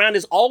middle ground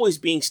is always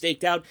being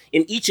staked out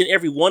in each and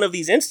every one of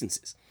these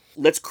instances.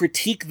 Let's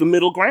critique the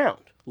middle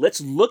ground.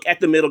 Let's look at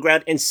the middle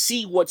ground and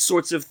see what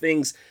sorts of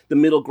things the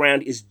middle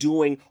ground is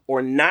doing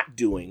or not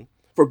doing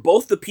for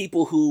both the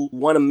people who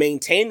want to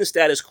maintain the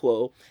status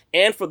quo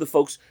and for the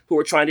folks who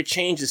are trying to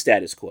change the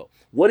status quo.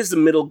 What is the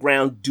middle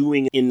ground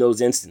doing in those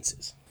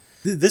instances?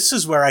 This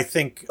is where I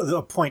think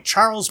the point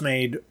Charles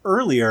made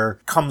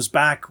earlier comes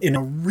back in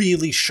a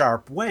really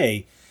sharp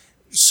way.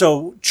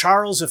 So,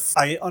 Charles, if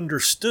I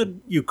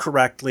understood you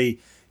correctly,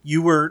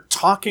 you were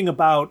talking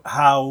about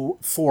how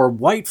for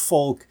white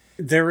folk,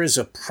 there is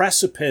a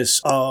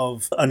precipice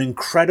of an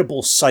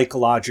incredible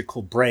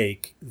psychological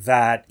break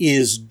that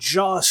is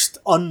just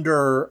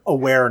under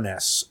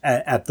awareness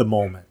at the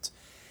moment.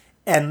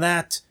 And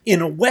that, in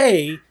a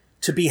way,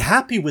 to be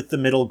happy with the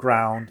middle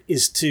ground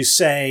is to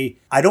say,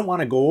 I don't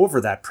want to go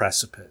over that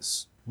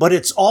precipice. But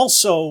it's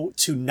also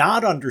to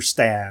not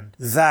understand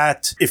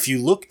that if you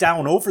look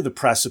down over the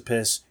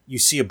precipice, you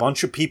see a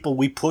bunch of people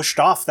we pushed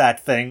off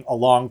that thing a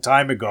long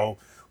time ago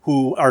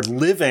who are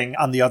living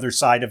on the other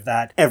side of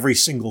that every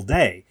single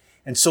day.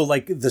 And so,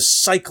 the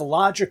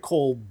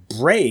psychological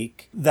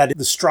break that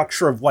the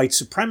structure of white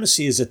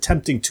supremacy is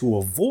attempting to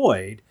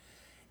avoid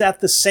at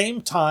the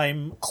same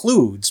time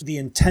includes the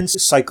intense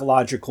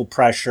psychological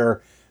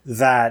pressure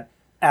that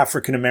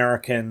African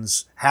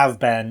Americans have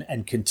been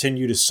and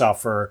continue to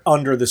suffer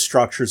under the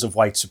structures of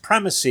white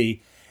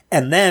supremacy.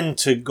 And then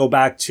to go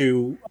back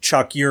to,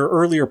 Chuck, your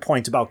earlier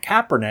point about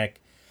Kaepernick,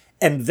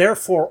 and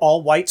therefore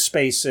all white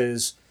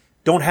spaces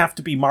don't have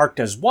to be marked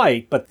as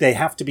white, but they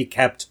have to be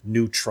kept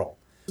neutral.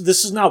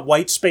 This is not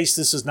white space,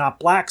 this is not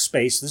black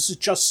space, this is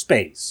just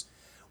space.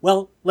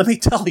 Well, let me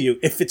tell you,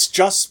 if it's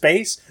just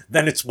space,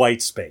 then it's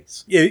white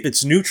space. If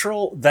it's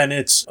neutral, then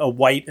it's a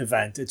white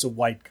event. It's a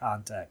white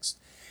context.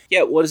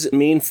 Yeah, what does it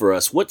mean for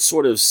us? What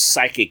sort of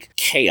psychic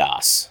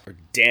chaos or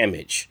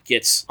damage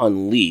gets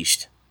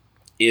unleashed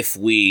if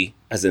we,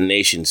 as a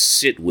nation,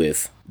 sit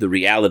with the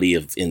reality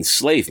of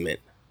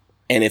enslavement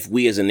and if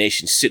we, as a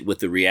nation, sit with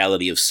the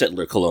reality of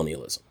settler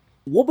colonialism?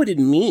 What would it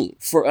mean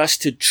for us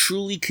to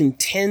truly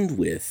contend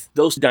with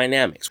those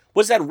dynamics?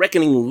 What does that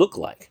reckoning look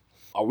like?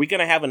 Are we going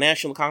to have a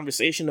national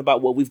conversation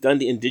about what we've done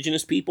to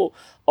indigenous people?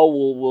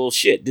 Oh, well,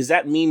 shit. Does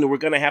that mean that we're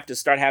going to have to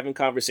start having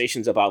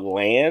conversations about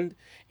land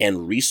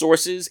and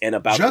resources and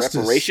about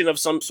reparation of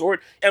some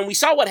sort? And we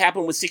saw what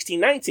happened with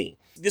 1619.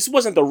 This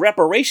wasn't the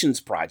reparations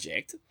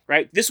project,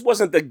 right? This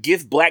wasn't the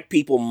give black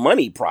people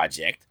money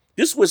project.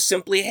 This was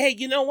simply, hey,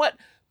 you know what?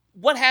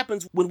 What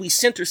happens when we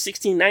center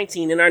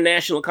 1619 in our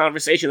national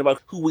conversation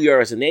about who we are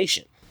as a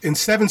nation? In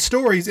 7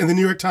 stories in the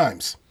New York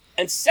Times.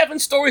 And 7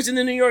 stories in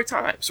the New York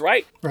Times,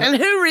 right? And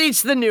who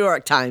reads the New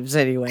York Times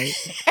anyway?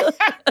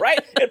 Right?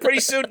 And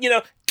pretty soon,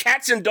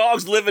 cats and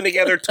dogs living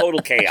together, total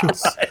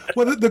chaos.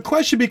 Well, the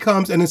question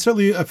becomes, and it's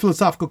certainly a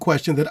philosophical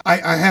question that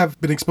I have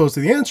been exposed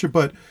to the answer,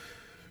 but,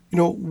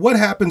 what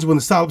happens when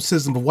the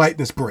solipsism of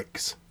whiteness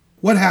breaks?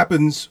 What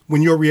happens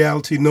when your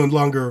reality no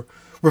longer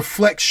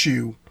reflects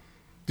you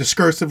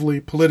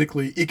discursively,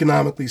 politically,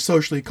 economically,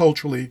 socially,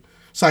 culturally,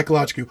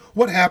 psychologically?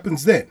 What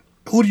happens then?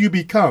 Who do you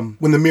become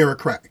when the mirror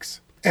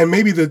cracks? And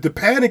maybe the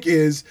panic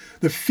is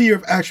the fear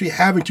of actually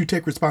having to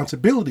take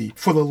responsibility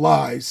for the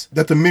lies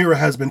that the mirror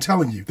has been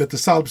telling you, that the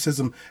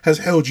solipsism has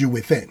held you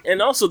within.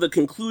 And also the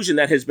conclusion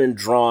that has been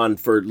drawn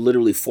for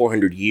literally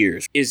 400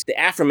 years is the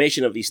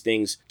affirmation of these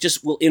things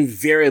just will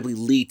invariably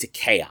lead to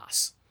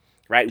chaos,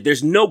 right?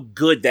 There's no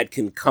good that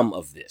can come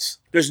of this.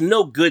 There's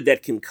no good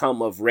that can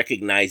come of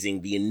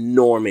recognizing the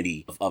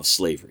enormity of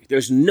slavery.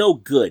 There's no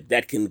good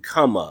that can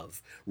come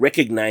of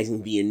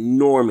recognizing the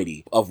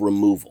enormity of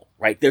removal.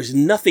 Right? There's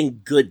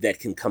nothing good that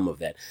can come of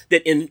that.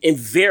 That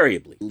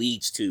invariably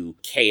leads to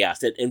chaos.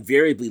 That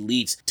invariably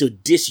leads to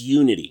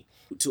disunity,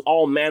 to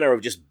all manner of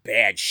just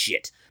bad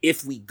shit.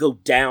 If we go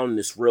down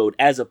this road,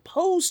 as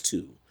opposed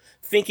to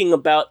thinking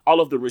about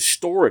all of the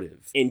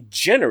restorative and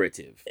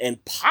generative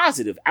and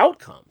positive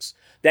outcomes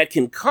that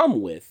can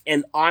come with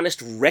an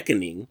honest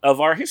reckoning of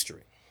our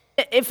history.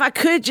 If I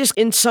could just,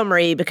 in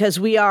summary, because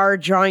we are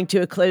drawing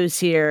to a close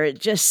here,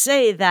 just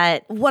say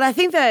that what I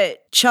think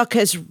that Chuck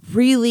has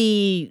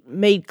really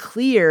made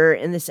clear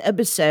in this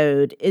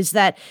episode is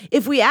that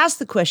if we ask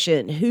the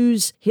question,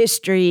 whose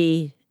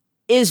history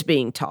is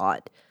being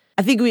taught,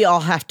 I think we all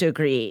have to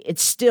agree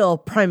it's still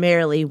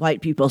primarily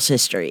white people's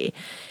history.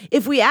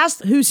 If we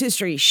ask whose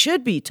history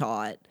should be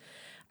taught,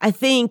 I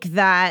think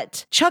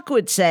that Chuck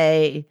would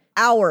say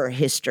our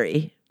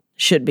history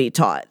should be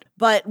taught.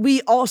 But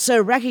we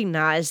also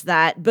recognize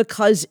that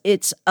because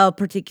it's a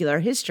particular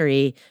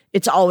history,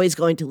 it's always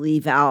going to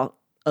leave out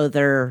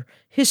other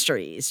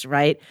histories,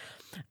 right?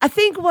 I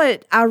think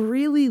what I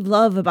really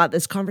love about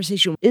this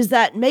conversation is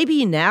that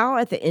maybe now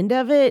at the end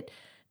of it,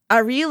 I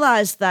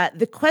realize that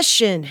the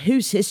question,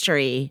 whose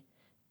history,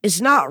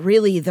 is not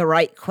really the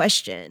right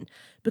question.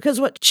 Because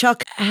what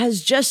Chuck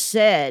has just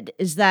said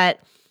is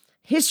that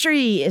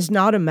history is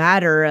not a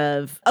matter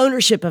of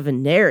ownership of a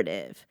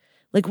narrative.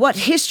 Like, what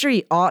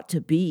history ought to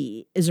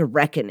be is a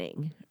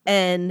reckoning,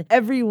 and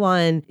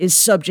everyone is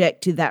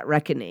subject to that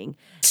reckoning.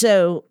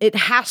 So it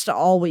has to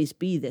always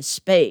be this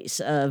space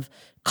of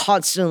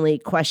constantly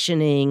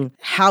questioning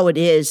how it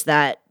is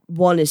that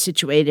one is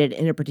situated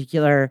in a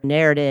particular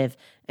narrative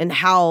and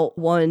how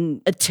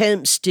one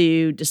attempts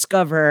to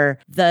discover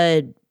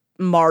the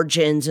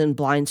margins and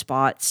blind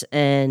spots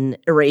and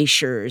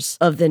erasures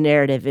of the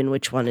narrative in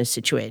which one is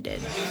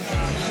situated.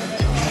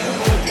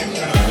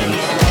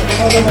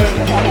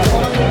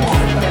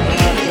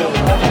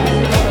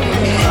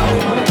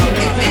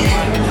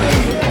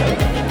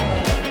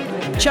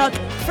 Chuck,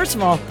 first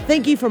of all,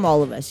 thank you from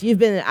all of us. You've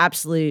been an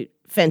absolute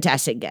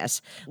fantastic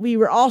guest. We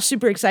were all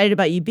super excited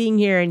about you being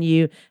here, and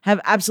you have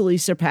absolutely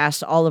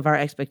surpassed all of our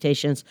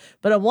expectations.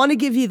 But I want to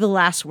give you the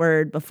last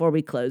word before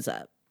we close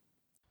up.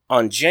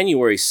 On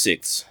January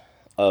 6th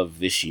of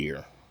this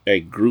year,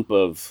 a group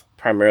of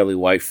primarily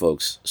white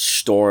folks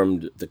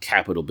stormed the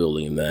Capitol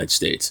building in the United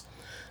States,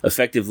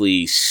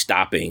 effectively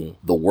stopping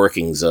the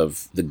workings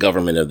of the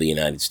government of the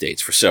United States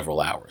for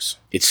several hours.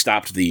 It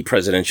stopped the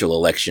presidential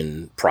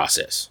election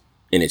process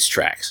in its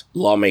tracks.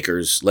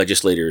 Lawmakers,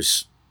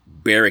 legislators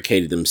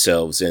barricaded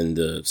themselves in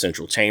the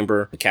central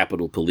chamber. The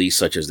Capitol Police,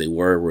 such as they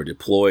were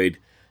deployed.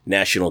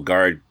 National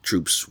Guard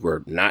troops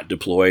were not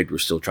deployed. We're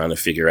still trying to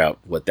figure out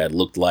what that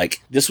looked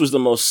like. This was the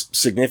most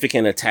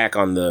significant attack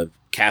on the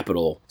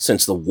Capitol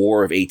since the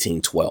War of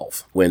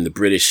 1812, when the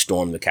British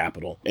stormed the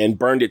Capitol and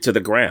burned it to the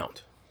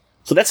ground.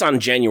 So that's on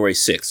January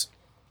 6th.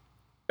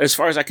 As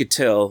far as I could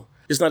tell,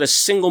 there's not a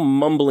single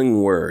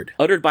mumbling word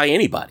uttered by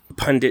anybody,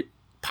 pundit,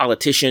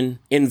 politician,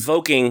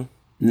 invoking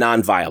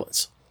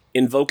nonviolence,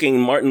 invoking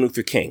Martin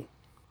Luther King,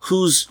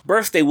 whose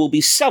birthday will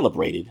be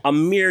celebrated a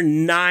mere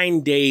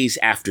 9 days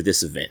after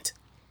this event.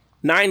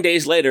 9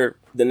 days later,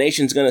 the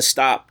nation's going to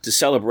stop to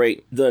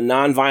celebrate the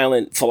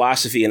nonviolent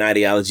philosophy and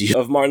ideology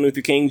of Martin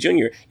Luther King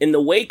Jr. in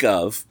the wake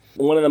of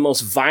one of the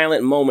most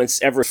violent moments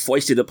ever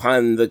foisted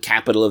upon the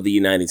Capitol of the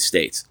United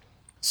States.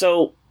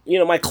 So,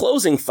 my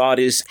closing thought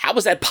is, how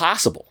is that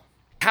possible?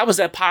 How was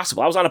that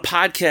possible? I was on a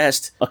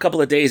podcast a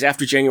couple of days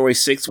after January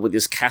 6th with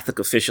this Catholic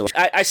official.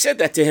 I said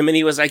that to him, and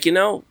he was like,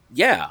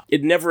 yeah,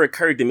 it never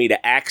occurred to me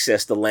to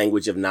access the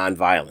language of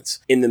nonviolence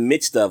in the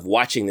midst of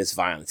watching this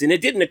violence. And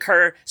it didn't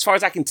occur, as far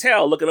as I can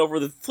tell, looking over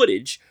the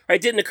footage, right?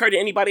 It didn't occur to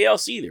anybody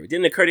else either. It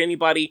didn't occur to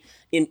anybody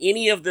in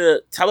any of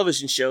the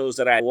television shows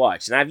that I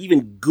watched. And I've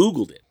even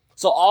Googled it.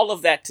 So all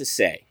of that to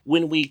say,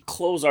 when we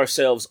close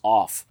ourselves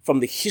off from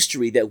the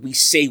history that we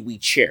say we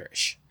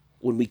cherish,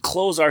 when we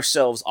close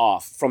ourselves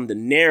off from the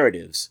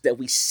narratives that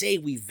we say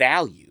we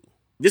value,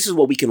 this is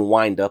what we can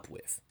wind up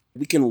with.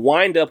 We can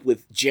wind up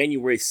with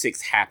January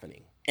 6th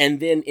happening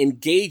and then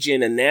engage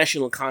in a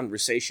national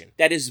conversation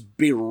that is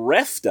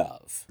bereft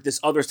of this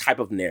other type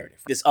of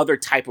narrative, this other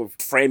type of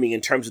framing in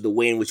terms of the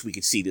way in which we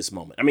could see this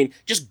moment. I mean,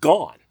 just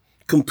gone,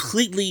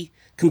 completely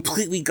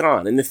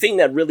gone. And the thing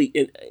that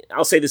really,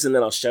 I'll say this and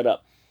then I'll shut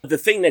up. The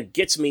thing that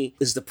gets me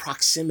is the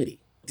proximity.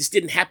 This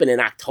didn't happen in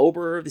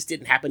October. This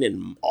didn't happen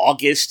in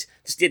August.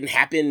 This didn't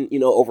happen,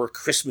 over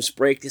Christmas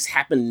break. This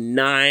happened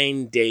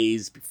 9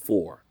 days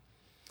before.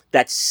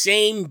 That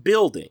same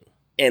building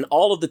and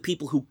all of the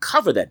people who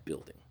cover that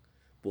building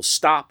will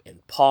stop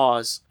and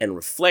pause and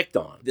reflect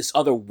on this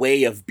other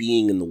way of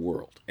being in the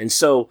world. And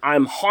so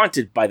I'm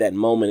haunted by that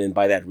moment and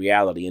by that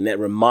reality. And that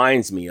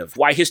reminds me of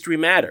why history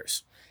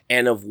matters.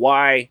 And of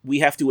why we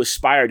have to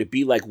aspire to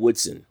be like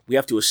Woodson. We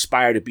have to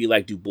aspire to be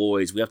like Du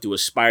Bois. We have to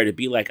aspire to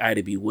be like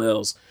Ida B.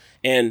 Wells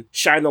and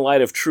shine the light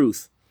of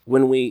truth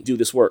when we do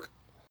this work.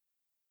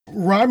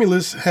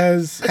 Romulus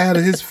has had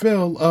his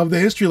fill of the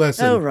history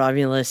lesson. Oh,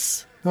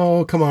 Romulus.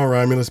 Oh, come on,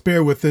 Romulus.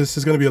 Bear with this.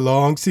 It's going to be a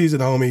long season,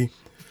 homie.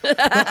 But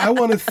I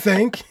want to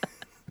thank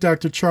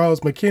Dr. Charles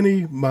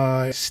McKinney,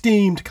 my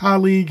esteemed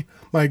colleague,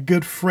 my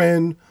good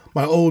friend,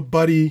 my old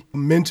buddy,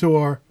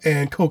 mentor,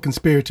 and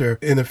co-conspirator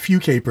in A Few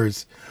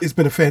Capers. It's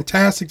been a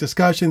fantastic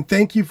discussion.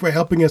 Thank you for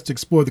helping us to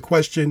explore the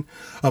question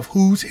of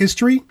whose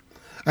history.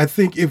 I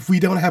think if we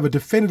don't have a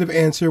definitive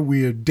answer,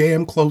 we are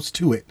damn close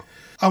to it.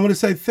 I want to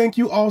say thank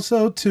you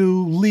also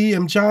to Lee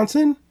M.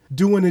 Johnson,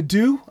 doing a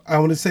do. I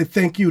want to say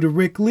thank you to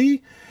Rick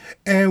Lee.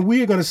 And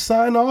we are going to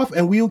sign off,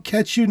 and we'll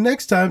catch you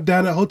next time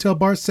down at Hotel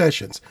Bar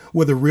Sessions,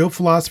 where the real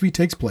philosophy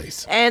takes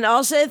place. And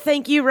also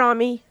thank you,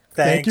 Rami.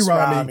 Thank you,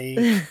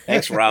 Rami.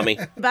 Thanks, Rami.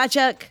 Bye,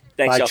 Chuck.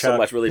 Thanks, Bye, y'all, so Chuck.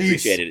 much. Really Peace.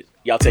 appreciated it.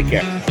 Y'all take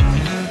care.